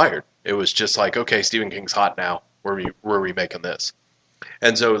uninspired. It was just like, okay, Stephen King's hot now. We're remaking this.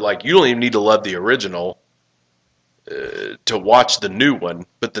 And so, like, you don't even need to love the original to watch the new one,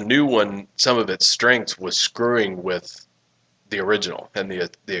 but the new one, some of its strengths was screwing with the original and the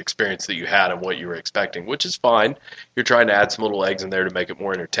experience that you had and what you were expecting, which is fine. You're trying to add some little eggs in there to make it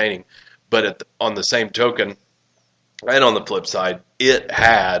more entertaining. But on the same token, and on the flip side, it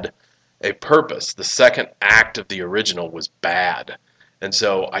had a purpose. The second act of the original was bad. And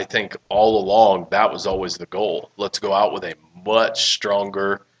so I think all along that was always the goal. Let's go out with a much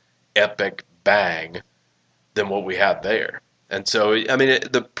stronger, epic bang than what we had there. And so, I mean,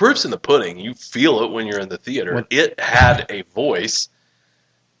 the proof's in the pudding. You feel it when you're in the theater. It had a voice.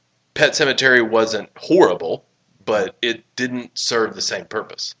 Pet Sematary wasn't horrible, but it didn't serve the same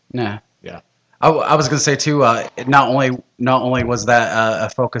purpose. Nah. Yeah. I was gonna say too. Not only was that a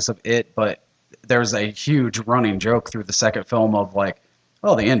focus of it, but there's a huge running joke through the second film of like,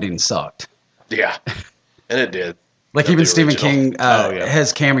 oh, the ending sucked. Yeah, and it did. Like Of even the Stephen original. King,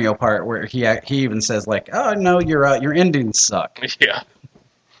 his cameo part where he even says like, oh no, your endings suck. Yeah.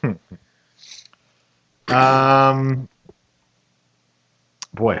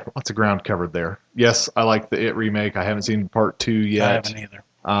 Boy, lots of ground covered there. Yes, I like the It remake. I haven't seen part 2 yet. I haven't either.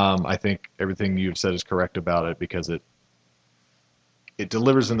 I think everything you've said is correct about it because it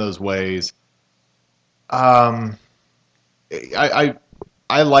delivers in those ways. I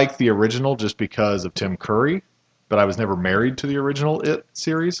like the original just because of Tim Curry, but I was never married to the original It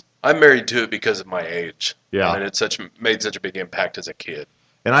series. I'm married to it because of my age. Yeah. I mean, it made such a big impact as a kid.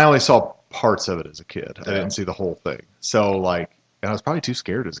 And I only saw parts of it as a kid. I Yeah. didn't see the whole thing. So, like, and I was probably too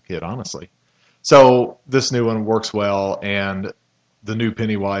scared as a kid, honestly. So this new one works well, and the new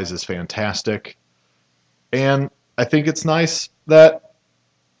Pennywise is fantastic. And I think it's nice that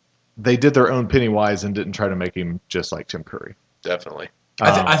they did their own Pennywise and didn't try to make him just like Tim Curry. Definitely.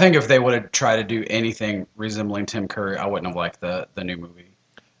 I think if they would have tried to do anything resembling Tim Curry, I wouldn't have liked the new movie.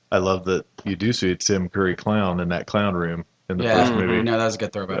 I love that you do see a Tim Curry clown in that clown room in the Yeah, first movie. no, that was a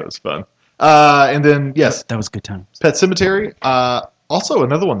good throwback. That was fun. And then, yes, That was good times. Pet Sematary. Also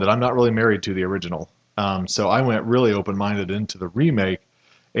another one that I'm not really married to the original. So I went really open-minded into the remake.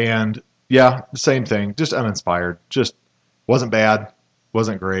 And, yeah, same thing. Just uninspired. Just wasn't bad.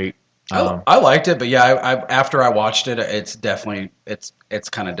 Wasn't great. I liked it, but yeah, I after I watched it, it's definitely it's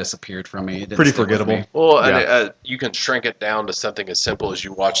kind of disappeared from me. It didn't Pretty stick with forgettable. me. Well, Yeah. and you can shrink it down to something as simple as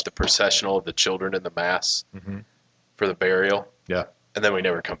you watch the processional of the children in the mass Mhm. for the burial, Yeah. and then we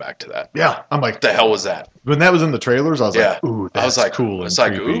never come back to that. Yeah. I'm like, What the hell was that? when that was in the trailers, I was Yeah. like, ooh, that's I was like, cool and it's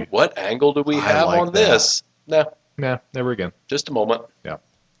like, creepy. ooh, what angle do we I have like on that. this? No, Nah, never again. just a moment.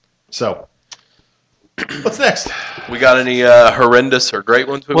 So, what's next? We got any horrendous or great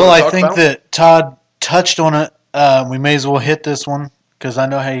ones? Well, wanna I talk think about? that Todd touched on it. We may as well hit this one because I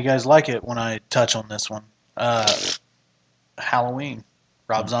know how you guys like it when I touch on this one. Halloween,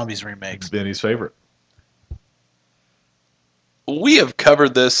 Rob Zombie's remakes. It's Benny's favorite. we have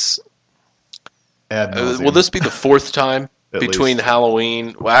covered this. Ad nauseam. Will this be the fourth time At between least.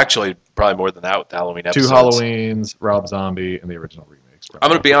 Halloween? Well, actually, probably more than that with the Halloween 2 episodes. Halloweens, Rob Zombie, and the original remakes. I'm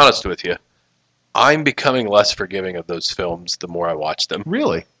going to be honest with you. I'm becoming less forgiving of those films the more I watch them.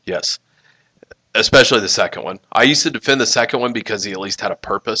 Really? Yes. Especially the second one. I used to defend the second one because he at least had a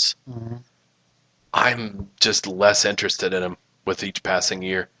purpose. Mhm. I'm just less interested in him with each passing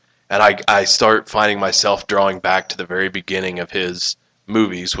year. And I start finding myself drawing back to the very beginning of his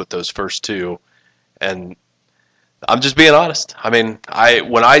movies with those first two. And I'm just being honest. I mean,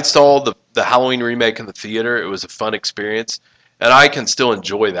 when I saw the Halloween remake in the theater, it was a fun experience. And I can still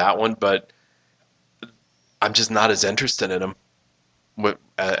enjoy that one, but I'm just not as interested in him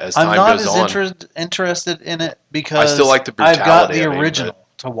as time I'm not goes as on. interested in it because I still like the I've got brutality the of it, original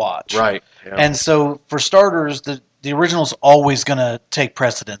to watch. Right. Yeah. And so, for starters, the original's always going to take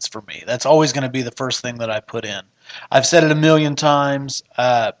precedence for me. That's always going to be the first thing that I put in. I've said it a million times.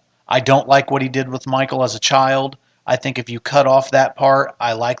 I don't like what he did with Michael as a child. I think if you cut off that part,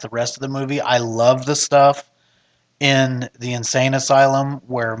 I like the rest of the movie. I love the stuff in the insane asylum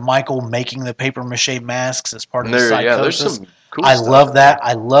where Michael making the paper mache masks as part of the there's psychosis. some cool I stuff love in that.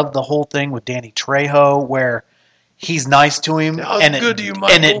 I love the whole thing with Danny Trejo where he's nice to him Oh, and good to you, and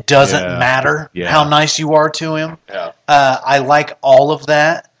Michael. it doesn't Yeah. matter Yeah. how nice you are to him. there. I like all of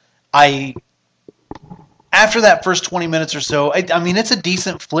that. After that first 20 minutes or so, I mean, it's a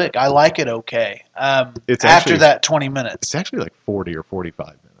decent flick. I like it okay. It's after actually- that 20 minutes. It's actually like 40 or 45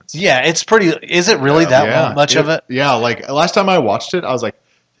 minutes. Yeah, it's pretty. Is it really that much of it? Yeah, like last time I watched it, I was like,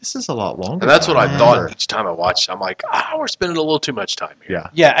 this is a lot longer. And that's what I than thought remember. each time I watched. I'm like, we're spending a little too much time here. Yeah.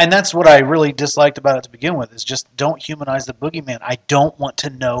 Yeah, and that's what I really disliked about it to begin with, is just don't humanize the boogeyman. I don't want to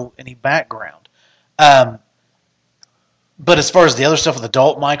know any background. But as far as the other stuff with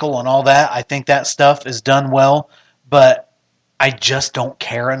Adult Michael and all that, I think that stuff is done well. but I just don't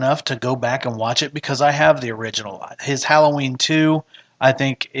care enough to go back and watch it because I have the original. His Halloween 2, I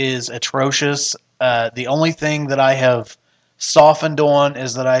think, is atrocious. The only thing that I have softened on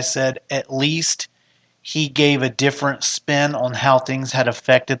is that I said at least he gave a different spin on how things had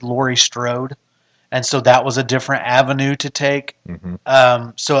affected Laurie Strode. And so that was a different avenue to take. Mm-hmm.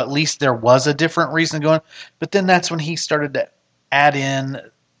 So at least there was a different reason going. But then that's when he started to add in,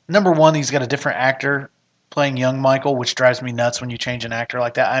 number one, he's got a different actor playing young Michael, which drives me nuts when you change an actor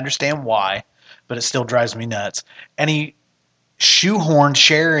like that. I understand why, but it still drives me nuts. And he shoehorned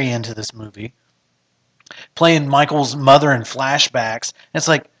Sherry into this movie, playing Michael's mother in flashbacks. It's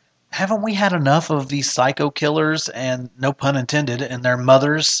like, haven't we had enough of these psycho killers, and no pun intended, and their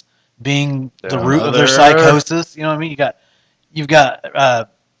mothers being the root of their psychosis? You know what I mean? You've got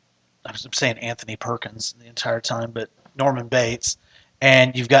I'm saying Anthony Perkins the entire time, but Norman Bates,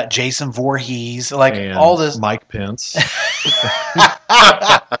 and you've got Jason Voorhees, like And all this Mike Pence.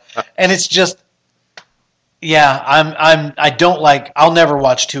 and it's just, yeah, I don't like. I'll never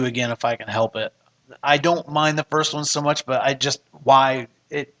watch 2 again if I can help it. I don't mind the first one so much, but I just why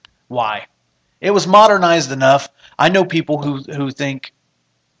it was modernized enough. I know people who think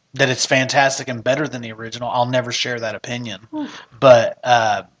that it's fantastic and better than the original. I'll never share that opinion, but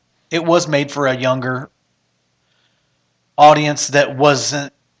it was made for a younger audience that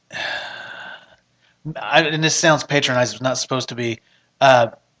wasn't. And this sounds patronizing. It's not supposed to be.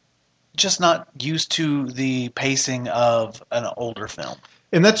 Just not used to the pacing of an older film.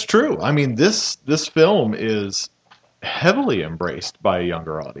 And that's true. I mean, this film is heavily embraced by a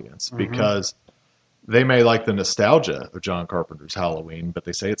younger audience because they may like the nostalgia of John Carpenter's Halloween, but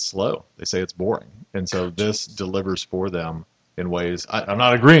they say it's slow. They say it's boring. And so this delivers for them in ways... I'm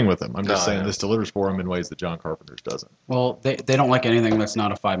not agreeing with them. I'm just saying this delivers for them in ways that John Carpenter's doesn't. Well, they don't like anything that's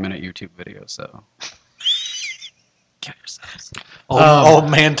not a 5-minute YouTube video, so... Kill yourselves. Old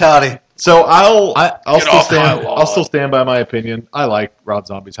man Toddy. So I'll off still stand by my opinion. I like Rob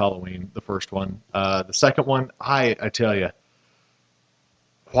Zombie's Halloween, the first one. The second one, I tell you,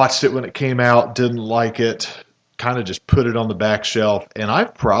 watched it when it came out, didn't like it, kind of just put it on the back shelf, and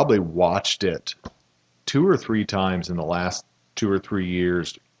I've probably watched it 2 or 3 times in the last 2 or 3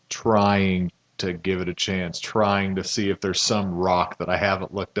 years, trying to give it a chance, trying to see if there's some rock that I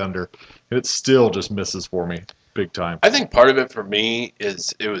haven't looked under, and it still just misses for me. Big time. I think part of it for me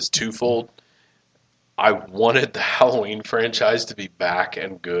is it was twofold. I wanted the Halloween franchise to be back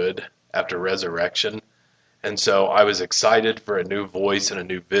and good after Resurrection. And so I was excited for a new voice and a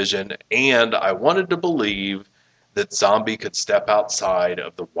new vision. And I wanted to believe that Zombie could step outside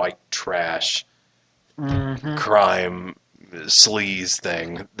of the white trash crime sleaze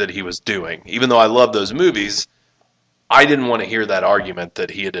thing that he was doing. Even though I love those movies, I didn't want to hear that argument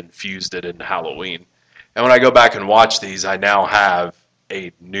that he had infused it into Halloween. And when I go back and watch these, I now have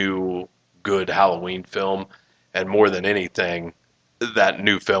a new, good Halloween film. And more than anything, that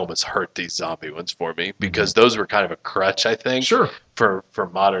new film has hurt these zombie ones for me. Because those were kind of a crutch, I think, for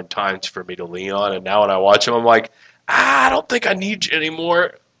modern times for me to lean on. And now when I watch them, I'm like, I don't think I need you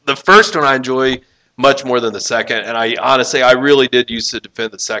anymore. The first one I enjoy much more than the second. And I really did used to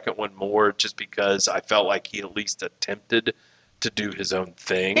defend the second one more just because I felt like he at least attempted to do his own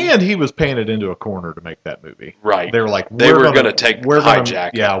thing. And he was painted into a corner to make that movie. Right. They were like, they were going to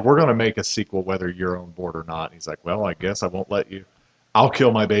hijack. Yeah, we're going to make a sequel whether you're on board or not. And he's like, well, I guess I won't let you. I'll kill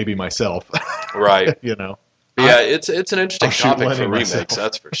my baby myself. Right. You know. Yeah, it's an interesting topic Lenny for remakes, myself.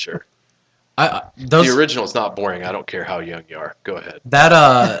 that's for sure. Those, the original is not boring. I don't care how young you are. Go ahead. That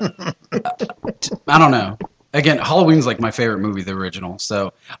I don't know. Again, Halloween's like my favorite movie, the original.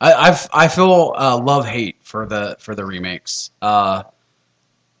 So I feel love-hate for the remakes.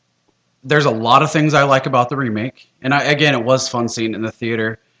 There's a lot of things I like about the remake, and again, it was fun seeing it in the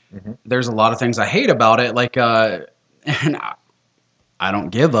theater. There's a lot of things I hate about it, like and I don't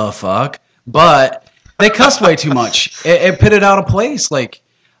give a fuck, but they cussed way too much. It put it out of place. Like,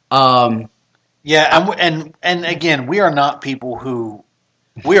 yeah, and again, we are not people who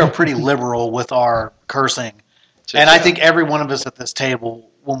we are pretty liberal with our cursing, and I think every one of us at this table,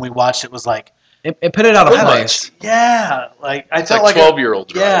 when we watched it, was like, it put it out of place. Yeah, like I It's felt like like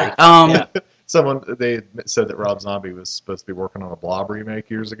 12-year-olds yeah. writing. They said that Rob Zombie was supposed to be working on a Blob remake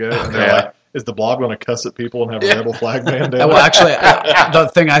years ago, and they're like, "Is the Blob going to cuss at people and have a rebel flag band?" Well, actually,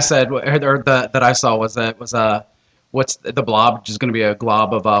 the thing I said or that I saw was what's the Blob? Just going to be a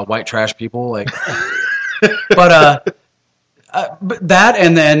glob of white trash people, like. But that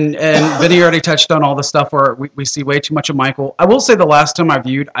and Vinny already touched on all the stuff where we see way too much of Michael. I will say the last time I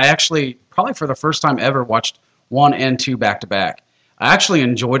actually probably for the first time ever watched 1 and 2 back to back. I actually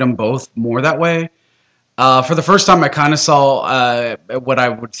enjoyed them both more that way. For the first time, I kind of saw what I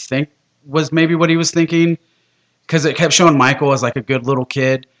would think was maybe what he was thinking, because it kept showing Michael as like a good little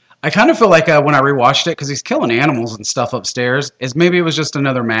kid. I kind of feel like when I rewatched it, because he's killing animals and stuff upstairs, is maybe it was just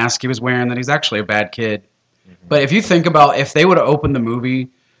another mask he was wearing, that he's actually a bad kid. Mm-hmm. But if you think about if they would have opened the movie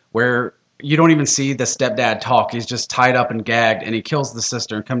where you don't even see the stepdad talk, he's just tied up and gagged, and he kills the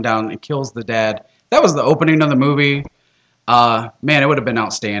sister and come down and kills the dad. That was the opening of the movie. Man, it would have been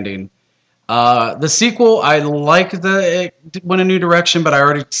outstanding. The sequel, I like it went a new direction, but I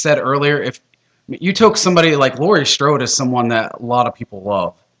already said earlier, if you took somebody like Laurie Strode as someone that a lot of people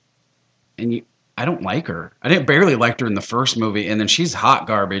love, and I don't like her. I barely liked her in the first movie, and then she's hot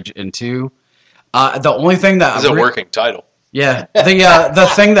garbage in 2. The only thing that is a working title. Yeah,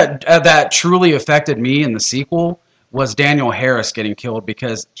 the thing that truly affected me in the sequel was Danielle Harris getting killed,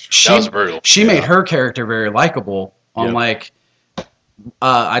 because that was brutal. She made her character very likable.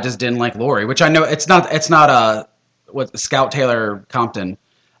 I just didn't like Laurie, which I know it's not what Scout Taylor Compton.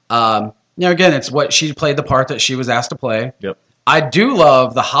 Again, it's what she played the part that she was asked to play. Yep. I do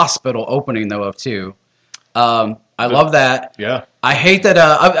love the hospital opening though of 2. I love that. Yeah. I hate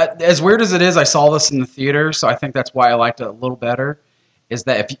that. As weird as it is, I saw this in the theater, so I think that's why I liked it a little better. Is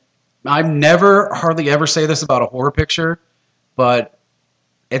that I never hardly ever say this about a horror picture, but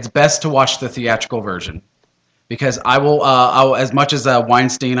it's best to watch the theatrical version, because I'll as much as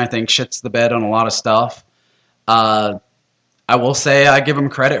Weinstein I think shits the bed on a lot of stuff. I will say I give him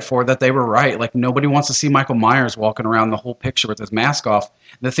credit for that. They were right. Like, nobody wants to see Michael Myers walking around the whole picture with his mask off.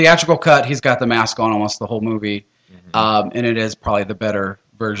 The theatrical cut, he's got the mask on almost the whole movie. Mm-hmm. And it is probably the better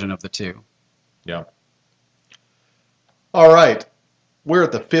version of the 2. Yeah. All right. We're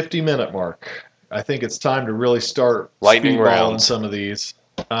at the 50-minute mark. I think it's time to really start lightning round some of these.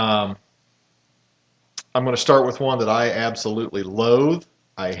 I'm going to start with one that I absolutely loathe.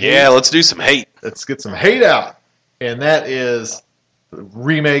 I hate. Yeah, let's do some hate. Let's get some hate out. And that is the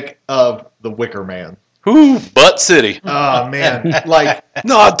remake of The Wicker Man. Whoo, Butt City. Oh, man. Like,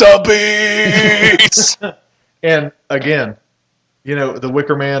 not the beast. And again, The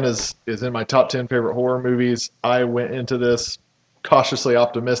Wicker Man is in my top 10 favorite horror movies. I went into this cautiously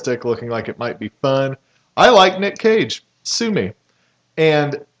optimistic, looking like it might be fun. I like Nick Cage. Sue me.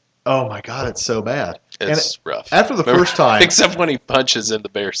 And, oh my God, it's so bad. It's rough. After the first time. Except when he punches in the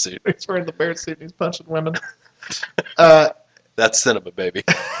bear suit. He's wearing the bear suit and he's punching women. That's cinema, baby.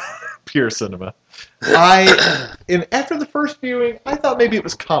 Pure cinema. After the first viewing, I thought maybe it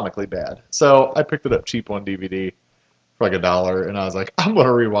was comically bad. So I picked it up cheap on DVD for like $1, and I was like, I'm going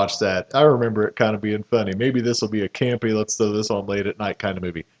to rewatch that. I remember it kind of being funny. Maybe this will be a campy, let's throw this on late at night kind of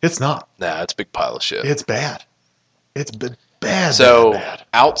movie. It's not. Nah, it's a big pile of shit. It's bad. It's bad. So, bad.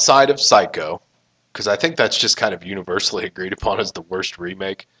 Outside of Psycho, because I think that's just kind of universally agreed upon as the worst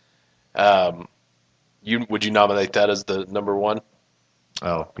remake, would you nominate that as the number 1?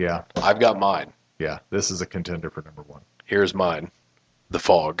 Oh, yeah. I've got mine. Yeah, this is a contender for number 1. Here's mine. The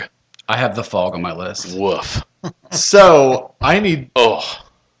Fog. I have The Fog on my list. Woof. So, I need... Oh.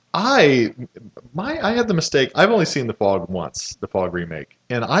 I had the mistake. I've only seen The Fog once, the Fog remake,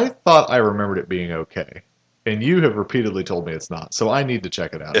 and I thought I remembered it being okay. And you have repeatedly told me it's not, so I need to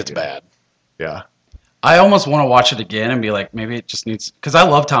check it out. It's again. bad. Yeah. I almost want to watch it again and be like, maybe it just needs... Because I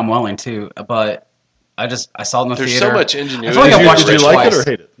love Tom Welling, too, but... I saw it in the There's theater. so much ingenuity. I feel like I watched Did you it like twice. it or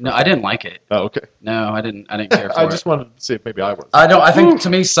hate it? No, I didn't like it. Oh, okay. No, I didn't care for it. I just wanted to see if maybe I was. I think to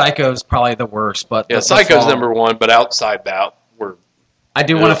me Psycho is probably the worst, but Yeah, Psycho's number 1, but outside that, I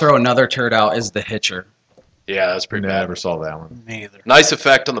do want to throw another turd out is The Hitcher. Yeah, that's pretty bad. I never saw that one. Me either. Nice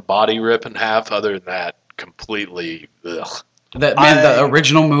effect on the body rip in half. Other than that, completely ugh. The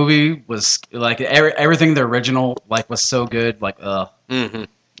original movie was like everything. The original was so good. Like Mm-hmm.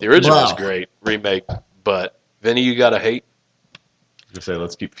 The original Wow. was great. Remake, but Vinny, you got to hate. Just say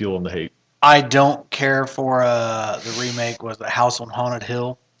let's keep fueling the hate. I don't care for the remake. Was the House on Haunted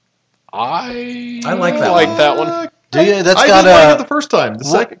Hill? I like that like one. that one. Do you? That's I got didn't like it the first time. The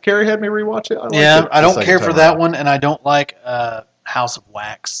second, Carrie had me rewatch it. I liked yeah. it I the don't second care for time that around. one, and I don't like House of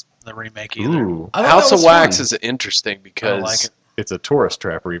Wax, the remake either. Ooh, I thought House that of was Wax fun. is interesting I don't because like it. it's a tourist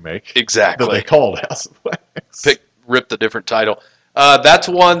trap remake that exactly they called House of Wax. ripped a different title. That's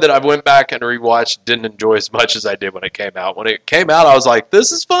one that I went back and rewatched. Didn't enjoy as much as I did when it came out. When it came out, I was like,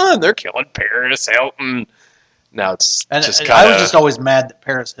 "This is fun. They're killing Paris Hilton." Now it's just kind I of. was just always mad that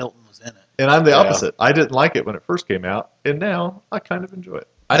Paris Hilton was in it. And I'm the Yeah. opposite. I didn't like it when it first came out, and now I kind of enjoy it.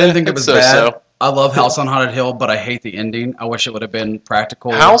 I didn't think it was So. bad. I love House on Haunted Hill, but I hate the ending. I wish it would have been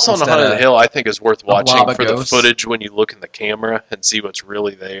practical. House on instead Haunted of- Hill, I think, is worth watching blob of for the ghosts. footage when you look in the camera and see what's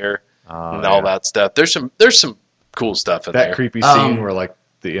really there and Yeah. all that stuff. There's some cool stuff in That there. creepy scene where like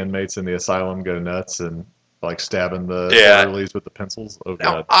the inmates in the asylum go nuts and like stabbing the Yeah. orderlies with the pencils. Oh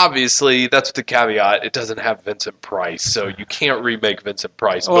Now, god. obviously, that's with the caveat. It doesn't have Vincent Price, so you can't remake Vincent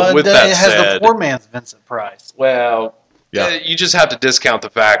Price. Well, But with it that has said, the poor man's Vincent Price. well, Yeah. you just have to discount the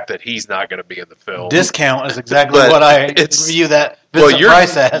fact that he's not going to be in the film. Discount is exactly But what I it's- view that well, Vincent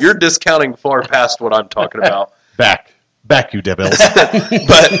Price as. you're discounting far past what I'm talking about. Back, you devils.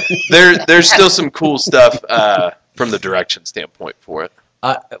 But there's still some cool stuff from the direction standpoint for it.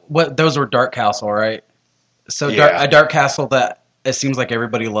 What those were Dark Castle, right? So Yeah. a Dark Castle that it seems like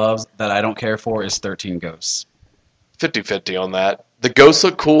everybody loves that I don't care for is 13 Ghosts. 50-50 on that. The ghosts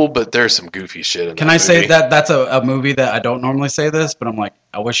look cool, but there's some goofy shit in Can that I say movie. that that's a movie that I don't normally say this, but I'm like,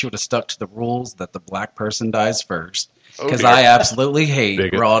 I wish you would have stuck to the rules that the black person dies first. Oh, Because dear. I absolutely hate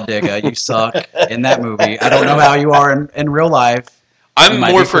Bigot. Raw Digga. You suck in that movie. I don't know how you are in real life. I'm It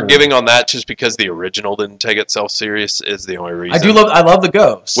might more be cool. forgiving on that just because the original didn't take itself serious is the only reason. I love the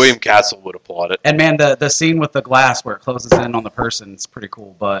ghosts. William Castle would applaud it. And man, the scene with the glass where it closes in on the person is pretty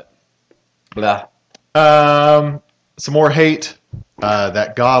cool, but blah. Some more hate.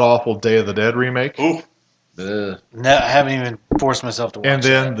 That god awful Day of the Dead remake. Ooh. Ugh. No, I haven't even forced myself to watch And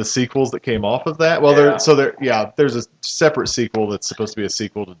then that. the sequels that came off of that. Well, there's a separate sequel that's supposed to be a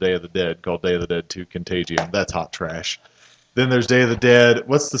sequel to Day of the Dead called Day of the Dead 2 Contagion. That's hot trash. Then there's Day of the Dead.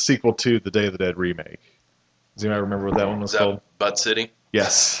 What's the sequel to the Day of the Dead remake? Does anybody remember what that one was Is called? that Butt City?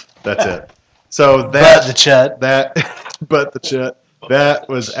 Yes, that's it. So But that the Chet. but the shit that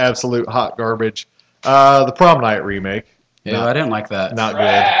was absolute hot garbage. The Prom Night remake, Ew, No. I didn't like that. not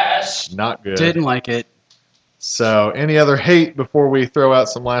good, not good. Didn't like it. So, any other hate before we throw out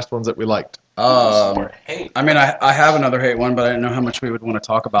some last ones that we liked? Hey, I mean, I have another hate one, but I didn't know how much we would want to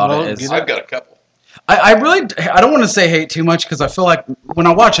talk about Well, it. get I've got a couple. I don't want to say hate too much because I feel like when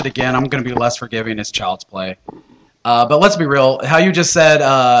I watch it again, I'm going to be less forgiving as Child's Play. But let's be real. How you just said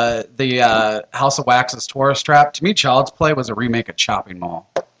the House of Wax's Tourist Trap, to me, Child's Play was a remake of Chopping Mall.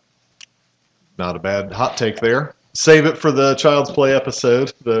 Not a bad hot take there. Save it for the Child's Play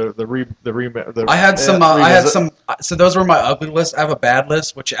episode. I had some. So those were my ugly list. I have a bad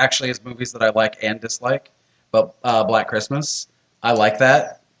list, which actually is movies that I like and dislike. But Black Christmas, I like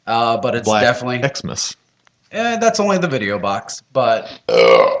that. But it's Black definitely Xmas. that's only the video box. But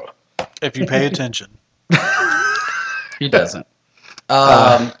If you pay attention. he doesn't.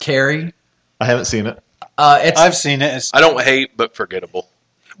 Carrie. I haven't seen it. It's I've seen it. I don't hate, but forgettable.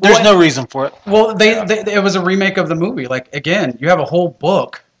 There's Well, no reason for it. well, it was a remake of the movie. Like again, you have a whole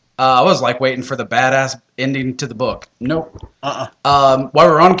book. I was like waiting for the badass ending to the book. Nope. While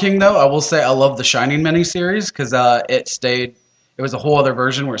we're on King, though, I will say I love the Shining miniseries because it was a whole other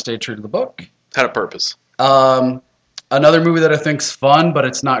version where it stayed true to the book. Had a purpose. Another movie that I think's fun, but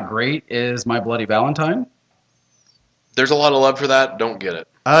it's not great, is My Bloody Valentine. There's a lot of love for that. Don't get it.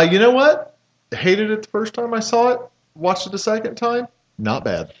 You know what? Hated it the first time I saw it. Watched it the second time. Not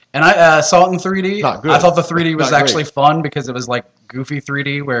bad. And I saw it in 3D. Not good. I thought the 3D was Not great. actually fun because it was like goofy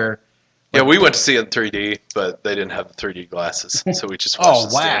 3D where Yeah, we went to see it in 3D, but they didn't have the 3D glasses, so we just watched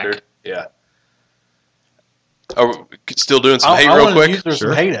the whack. standard. Yeah. Are we still doing some hate I real wanted to quick? throw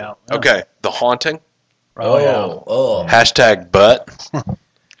some hate out. Yeah. Okay. The Haunting. oh. Hashtag butt.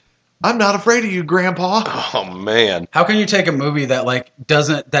 I'm not afraid of you, Grandpa. Oh, man. How can you take a movie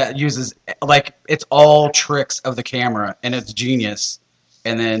that uses like it's all tricks of the camera and it's genius,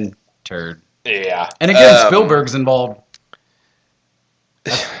 and then turd? Yeah. And again, Spielberg's involved.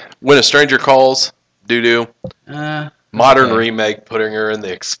 When a Stranger Calls, doo-doo. Modern Okay. remake, putting her in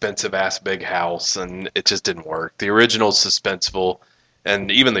the expensive-ass big house, and it just didn't work. The original's suspenseful, and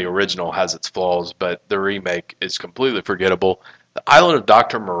even the original has its flaws, but the remake is completely forgettable. The Island of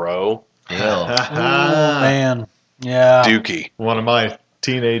Dr. Moreau, Oh, man. Yeah. Dookie. One of my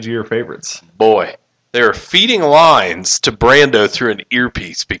teenage year favorites. Boy, they were feeding lines to Brando through an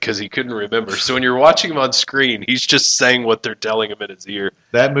earpiece because he couldn't remember. So when you're watching him on screen, he's just saying what they're telling him in his ear.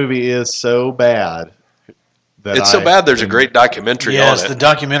 That movie is so bad. It's so bad there's a great documentary Yes, on the it.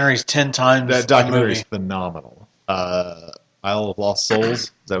 documentary's 10 times That the documentary is movie. phenomenal. Isle of Lost Souls.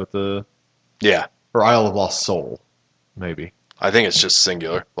 Is that what the Yeah, or Isle of Lost Soul? Maybe. I think it's just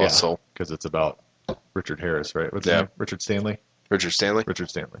singular. Lost Soul. Because it's about Richard Harris, right? What's his Yeah. name? Richard Stanley. Richard Stanley. Richard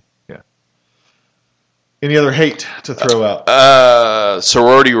Stanley. Yeah. Any other hate to throw out?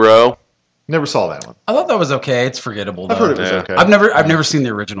 Sorority Row. Never saw that one. I thought that was okay. It's forgettable though. I've heard it was Yeah. okay. I've never seen the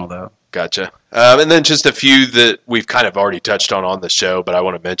original though. Gotcha. And then just a few that we've kind of already touched on the show, but I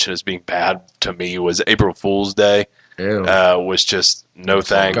want to mention as being bad to me was April Fool's Day. Ew. Was just no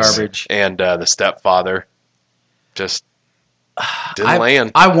thanks. Garbage. And The Stepfather. Just didn't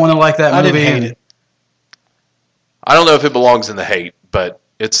land. I want to like that I movie. didn't hate it. I don't know if it belongs in the hate, but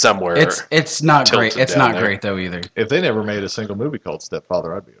It's somewhere. It's not great. tilted It's down not there. great though either. If they never made a single movie called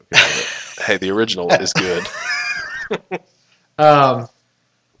Stepfather, I'd be okay with Hey, the original is good. it.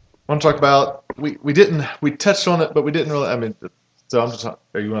 Want to talk about we touched on it, but we didn't really. I mean, so I'm just.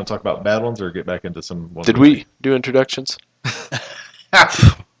 Are you want to talk about bad ones or get back into some? Did we do introductions?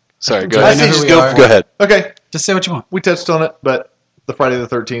 Sorry, go I ahead. know who Just we go, are. go ahead. Okay, Just say what you want. we touched on it, but the Friday the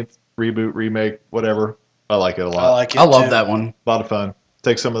 13th reboot, remake, whatever. I like it a I lot. like it. I love too. that one. A lot of fun.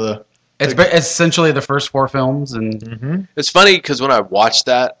 Take some of the. It's essentially the first 4 films, and It's funny because when I watched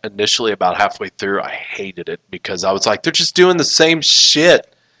that initially about halfway through, I hated it because I was like, they're just doing the same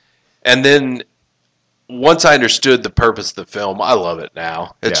shit. And then once I understood the purpose of the film, I love it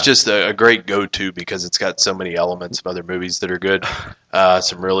now. It's Yeah. just a great go-to because it's got so many elements of other movies that are good.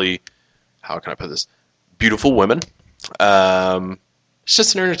 Some really, how can I put this, beautiful women. It's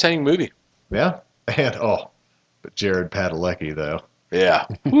just an entertaining movie. Yeah, and but Jared Padalecki though, Yeah.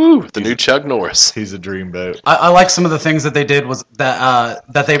 Woo, the new Chuck Norris. he's a dreamboat. I like some of the things that they did was that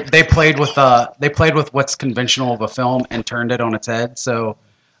they played with what's conventional of a film and turned it on its head. So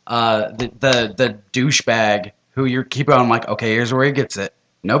the douchebag who you keep on like, okay, here's where he gets it.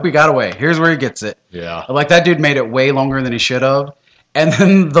 Nope, he got away. Here's where he gets it. Yeah, Like that dude made it way longer than he should have, and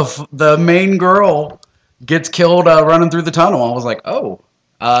then the main girl gets killed running through the tunnel. I was like, oh,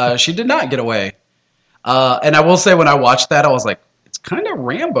 she did not get away. And I will say when I watched that, I was like, it's kind of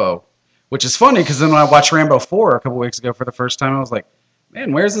Rambo, which is funny because then when I watched Rambo 4 a couple weeks ago for the first time, I was like,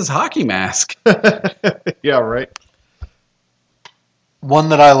 man, where's his hockey mask? yeah, right. One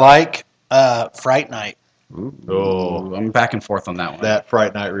that I like, Fright Night. Oh, I'm back and forth on that one. that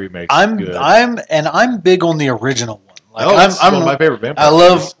Fright Night remake. I'm good. I'm big on the original one. Like it's I'm one of my favorite vampire I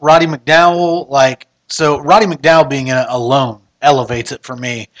love movies. Roddy McDowell. Like so, Roddy McDowell being in it alone elevates it for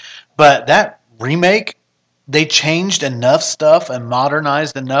me. But that remake, they changed enough stuff and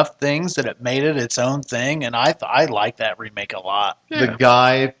modernized enough things that it made it its own thing. And I like that remake a lot. The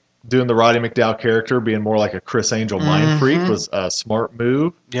guy doing the Roddy McDowell character being more like a Chris Angel mind freak was a smart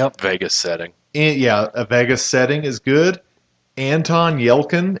move. Yep. Vegas setting. And, yeah, a Vegas setting is good. Anton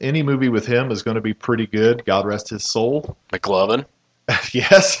Yelkin, any movie with him is going to be pretty good. God rest his soul. McLovin.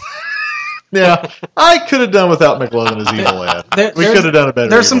 Yes. Yeah, I could have done without McLovin as Evil Ed. We could have done a better.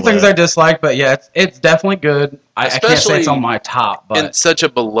 There's some Evil things Ed. I dislike, but yeah, it's definitely good. I can't say it's Especially on my top, but And such a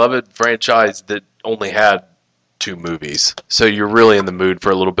beloved franchise that only had 2 movies, so you're really in the mood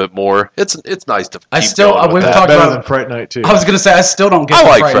for a little bit more. It's nice to. I keep still- going with we've that. talked better about- than Fright Night 2. I was gonna say I still don't get. I the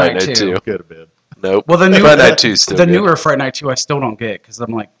like Fright Fright Night Night 2. 2. Could have been. Nope. Well, the new Friday Night 2 is still the good. newer Fright Night 2, I still don't get because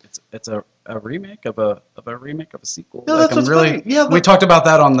I'm like it's a remake of a remake of a sequel. Yeah, like that's I'm what's really. funny. Yeah, we talked about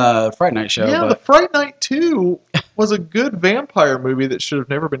that on the Fright Night show. Yeah, the but Fright Night 2 was a good vampire movie that should have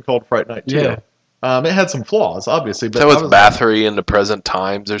never been called Fright Night 2. Yeah. It had some flaws, obviously. But That I was was Bathory in the present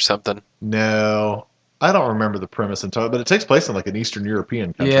times or something. No, I don't remember the premise entirely, but it takes place in like an Eastern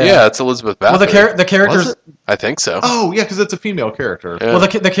European country. Yeah. Yeah, it's Elizabeth Bathory. well, the characters. Was it? I think so. Oh, yeah, because it's a female character. Yeah. Well,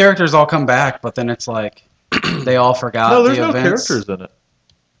 the characters all come back, but then it's like they all forgot No, there's the no events. characters in it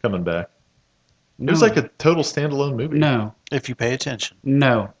coming back. It No, was like a total standalone movie. no. If you pay attention.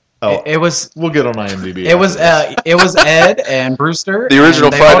 Oh, It was we'll get on IMDb. it was after this. it was Ed and Brewster. The original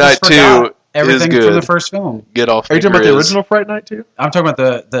and they Fright all Night just forgot 2 everything is from the good. first film. Get off. Are you the talking about the grizz. original Fright Night 2? I'm talking about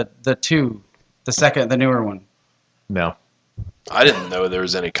the two, the newer one. No, I didn't know there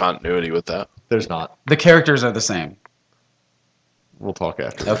was any continuity with that. there's not. The characters are the same. We'll talk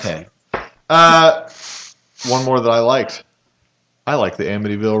after. Okay. One more that I liked. I like the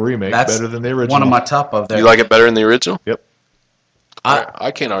Amityville remake That's better than the original. One of my top of there. You like it better than the original? Yep. I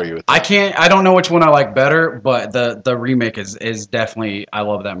can't argue with that. I don't know which one I like better, but the remake is definitely, I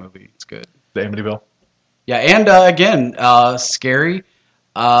love that movie. It's good. The Amityville. Yeah, and again, scary.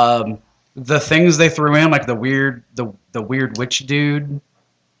 The things they threw in, like the weird witch dude.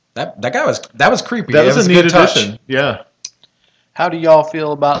 That guy was creepy. That It was a good neat touch. addition. Yeah. How do y'all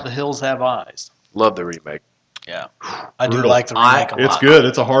feel about The Hills Have Eyes? Love the remake. Yeah. I do Brutal. like the remake a lot. It's good.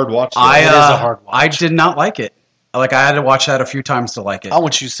 It's a hard watch. though. I It is a hard watch. I did not like it. Like I had to watch that a few times to like it. I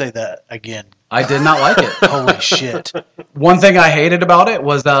want you to say that again. I did not like it. Holy shit. One thing I hated about it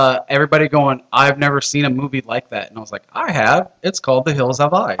was everybody going, "I've never seen a movie like that," and I was like, "I have. It's called The Hills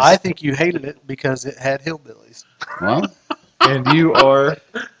Have Eyes." I think you hated it because it had hillbillies. Well, And you are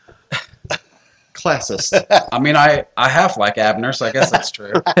classist. I mean, I half like Abner, so I guess that's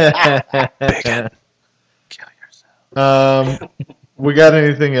true. Kill yourself. We got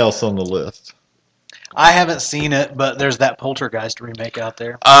anything else on the list? I haven't seen it, but there's that Poltergeist remake out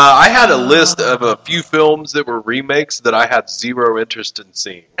there. I had a list of a few films that were remakes that I had zero interest in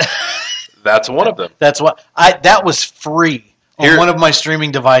seeing. That's one of them. That's what that was free on one of my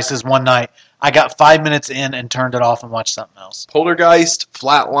streaming devices one night. I got 5 minutes in and turned it off and watched something else. Poltergeist,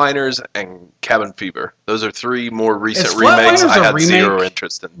 Flatliners, and Cabin Fever. Those are 3 more recent Is remakes Flatliners I a had remake? zero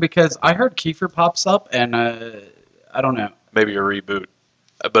interest in. Because I heard Kiefer pops up, and I don't know. Maybe a reboot.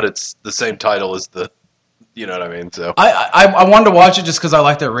 But it's the same title as the... You know what I mean? So I wanted to watch it just because I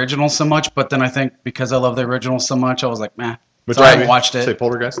like the original so much, but then I think because I love the original so much, I was like, meh. Which So I haven't watched Say it.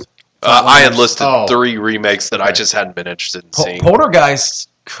 Poltergeist? I had listed Oh. 3 remakes that I just hadn't been interested in seeing. Poltergeist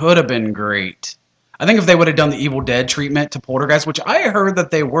could have been great. I think if they would have done the Evil Dead treatment to Poltergeist, which I heard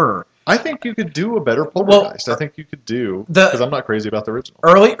that they were. I think you could do a better Poltergeist. I think you could do, because I'm not crazy about the original.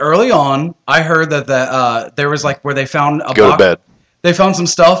 Early on, I heard that there was like where they found a Go box. to bed. They found some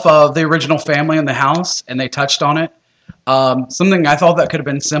stuff of the original family in the house, and they touched on it. Something I thought that could have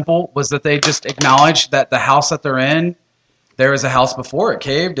been simple was that they just acknowledged that the house that they're in, there was a house before it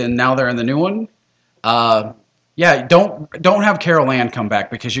caved, and now they're in the new one. Yeah, don't have Carol Ann come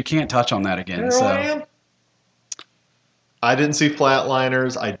back because you can't touch on that again. So I didn't see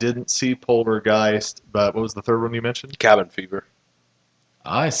Flatliners. I didn't see Poltergeist. But what was the third one you mentioned? Cabin Fever.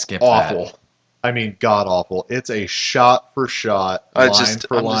 I skipped Awful. that. I mean, god awful. It's a shot for shot, line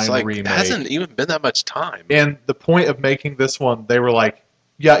for I'm line just like, remake. it hasn't even been that much time. And the point of making this one, they were like,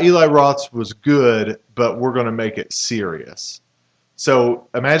 yeah, Eli Roth's was good, but we're going to make it serious. So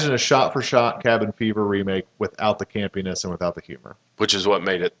imagine a shot-for-shot Cabin Fever remake without the campiness and without the humor. Which is what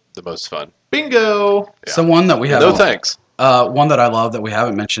made it the most fun. Bingo! Yeah. So one that we have No thanks. one that I love that we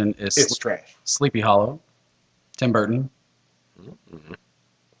haven't mentioned is It's trash. Sleepy Hollow, Tim Burton. Mm-hmm.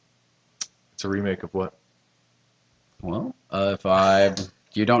 It's a remake of what? Well, if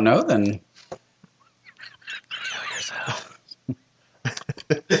you don't know, then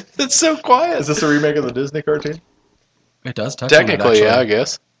It's so quiet. Is this a remake of the Disney cartoon? it does touch on it, Technically, yeah, I actually.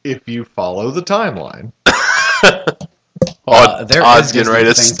 guess. If you follow the timeline. There Todd's is getting ready to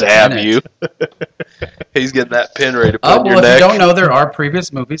Disney things stab in it. you. He's getting that pin ready to put Oh, in your well, if neck. you don't know, there are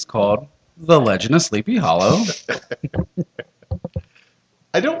previous movies called The Legend of Sleepy Hollow.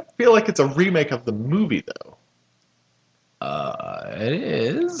 I don't feel like it's a remake of the movie, though. It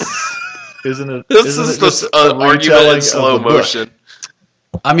is. Isn't it? This isn't is it just the a argument retelling in of slow the book? motion.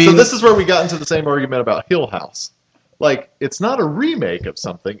 I mean, So this is where we got into the same argument about Hill House. Like, it's not a remake of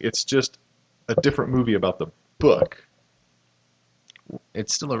something. It's just a different movie about the book.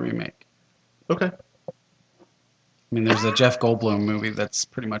 it's still a remake. Okay. I mean, there's a Jeff Goldblum movie that's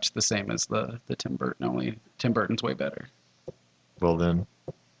pretty much the same as the Tim Burton, only Tim Burton's way better. Well, then,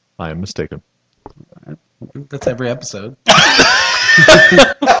 I am mistaken. That's every episode.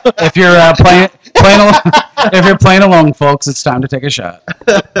 If you're if you're playing along, folks, it's time to take a shot.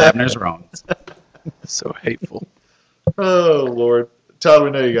 Abner's wrong. So hateful. Oh, Lord. Todd,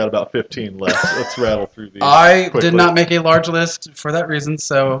 we know you got about 15 left. Let's rattle through these. I quickly. did not make a large list for that reason.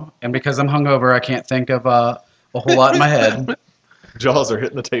 So, and because I'm hungover, I can't think of a whole lot in my head. Jaws are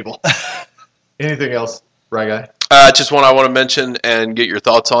hitting the table. Anything else, Rye Guy? Just one I want to mention and get your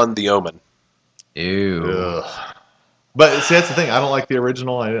thoughts on The Omen. Ew. Ugh. But see, that's the thing. I don't like the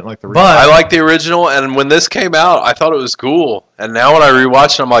original. I didn't like the remake. But I like the original, and when this came out, I thought it was cool. And now when I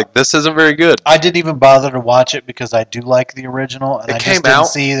rewatch it, I'm like, this isn't very good. I didn't even bother to watch it because I do like the original, and It I came just didn't out-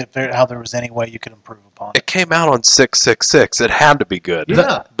 see how there was any way you could improve upon it. It came out on 666. It had to be good.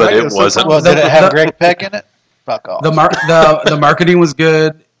 Yeah. But Right, it it was so wasn't. Well, did it the- have Greg Peck in it? Fuck off. the marketing was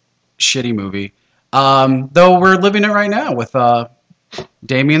good. Shitty movie. Though we're living it right now with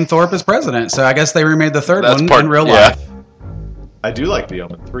Damian Thorpe as president. So I guess they remade the third That's one part- in real yeah. life. I do like The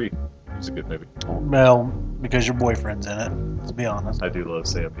Omen 3. It was a good movie. Well, because your boyfriend's in it, let's be honest. I do love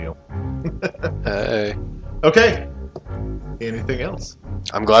Sam Neill. Hey, Okay. Anything else?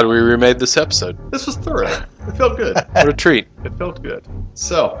 I'm glad we remade this episode. This was thorough. It felt good. What a treat. It felt good.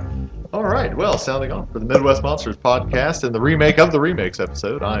 So, all right. Well, sounding off for the Midwest Monsters podcast and the remake of the remakes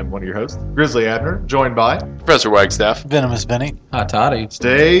episode. I'm one of your hosts, Grizzly Abner, joined by Professor Wagstaff. Venomous Vinny. Hot toddy.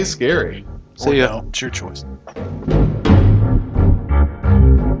 Stay Scary. See ya. No, it's your choice.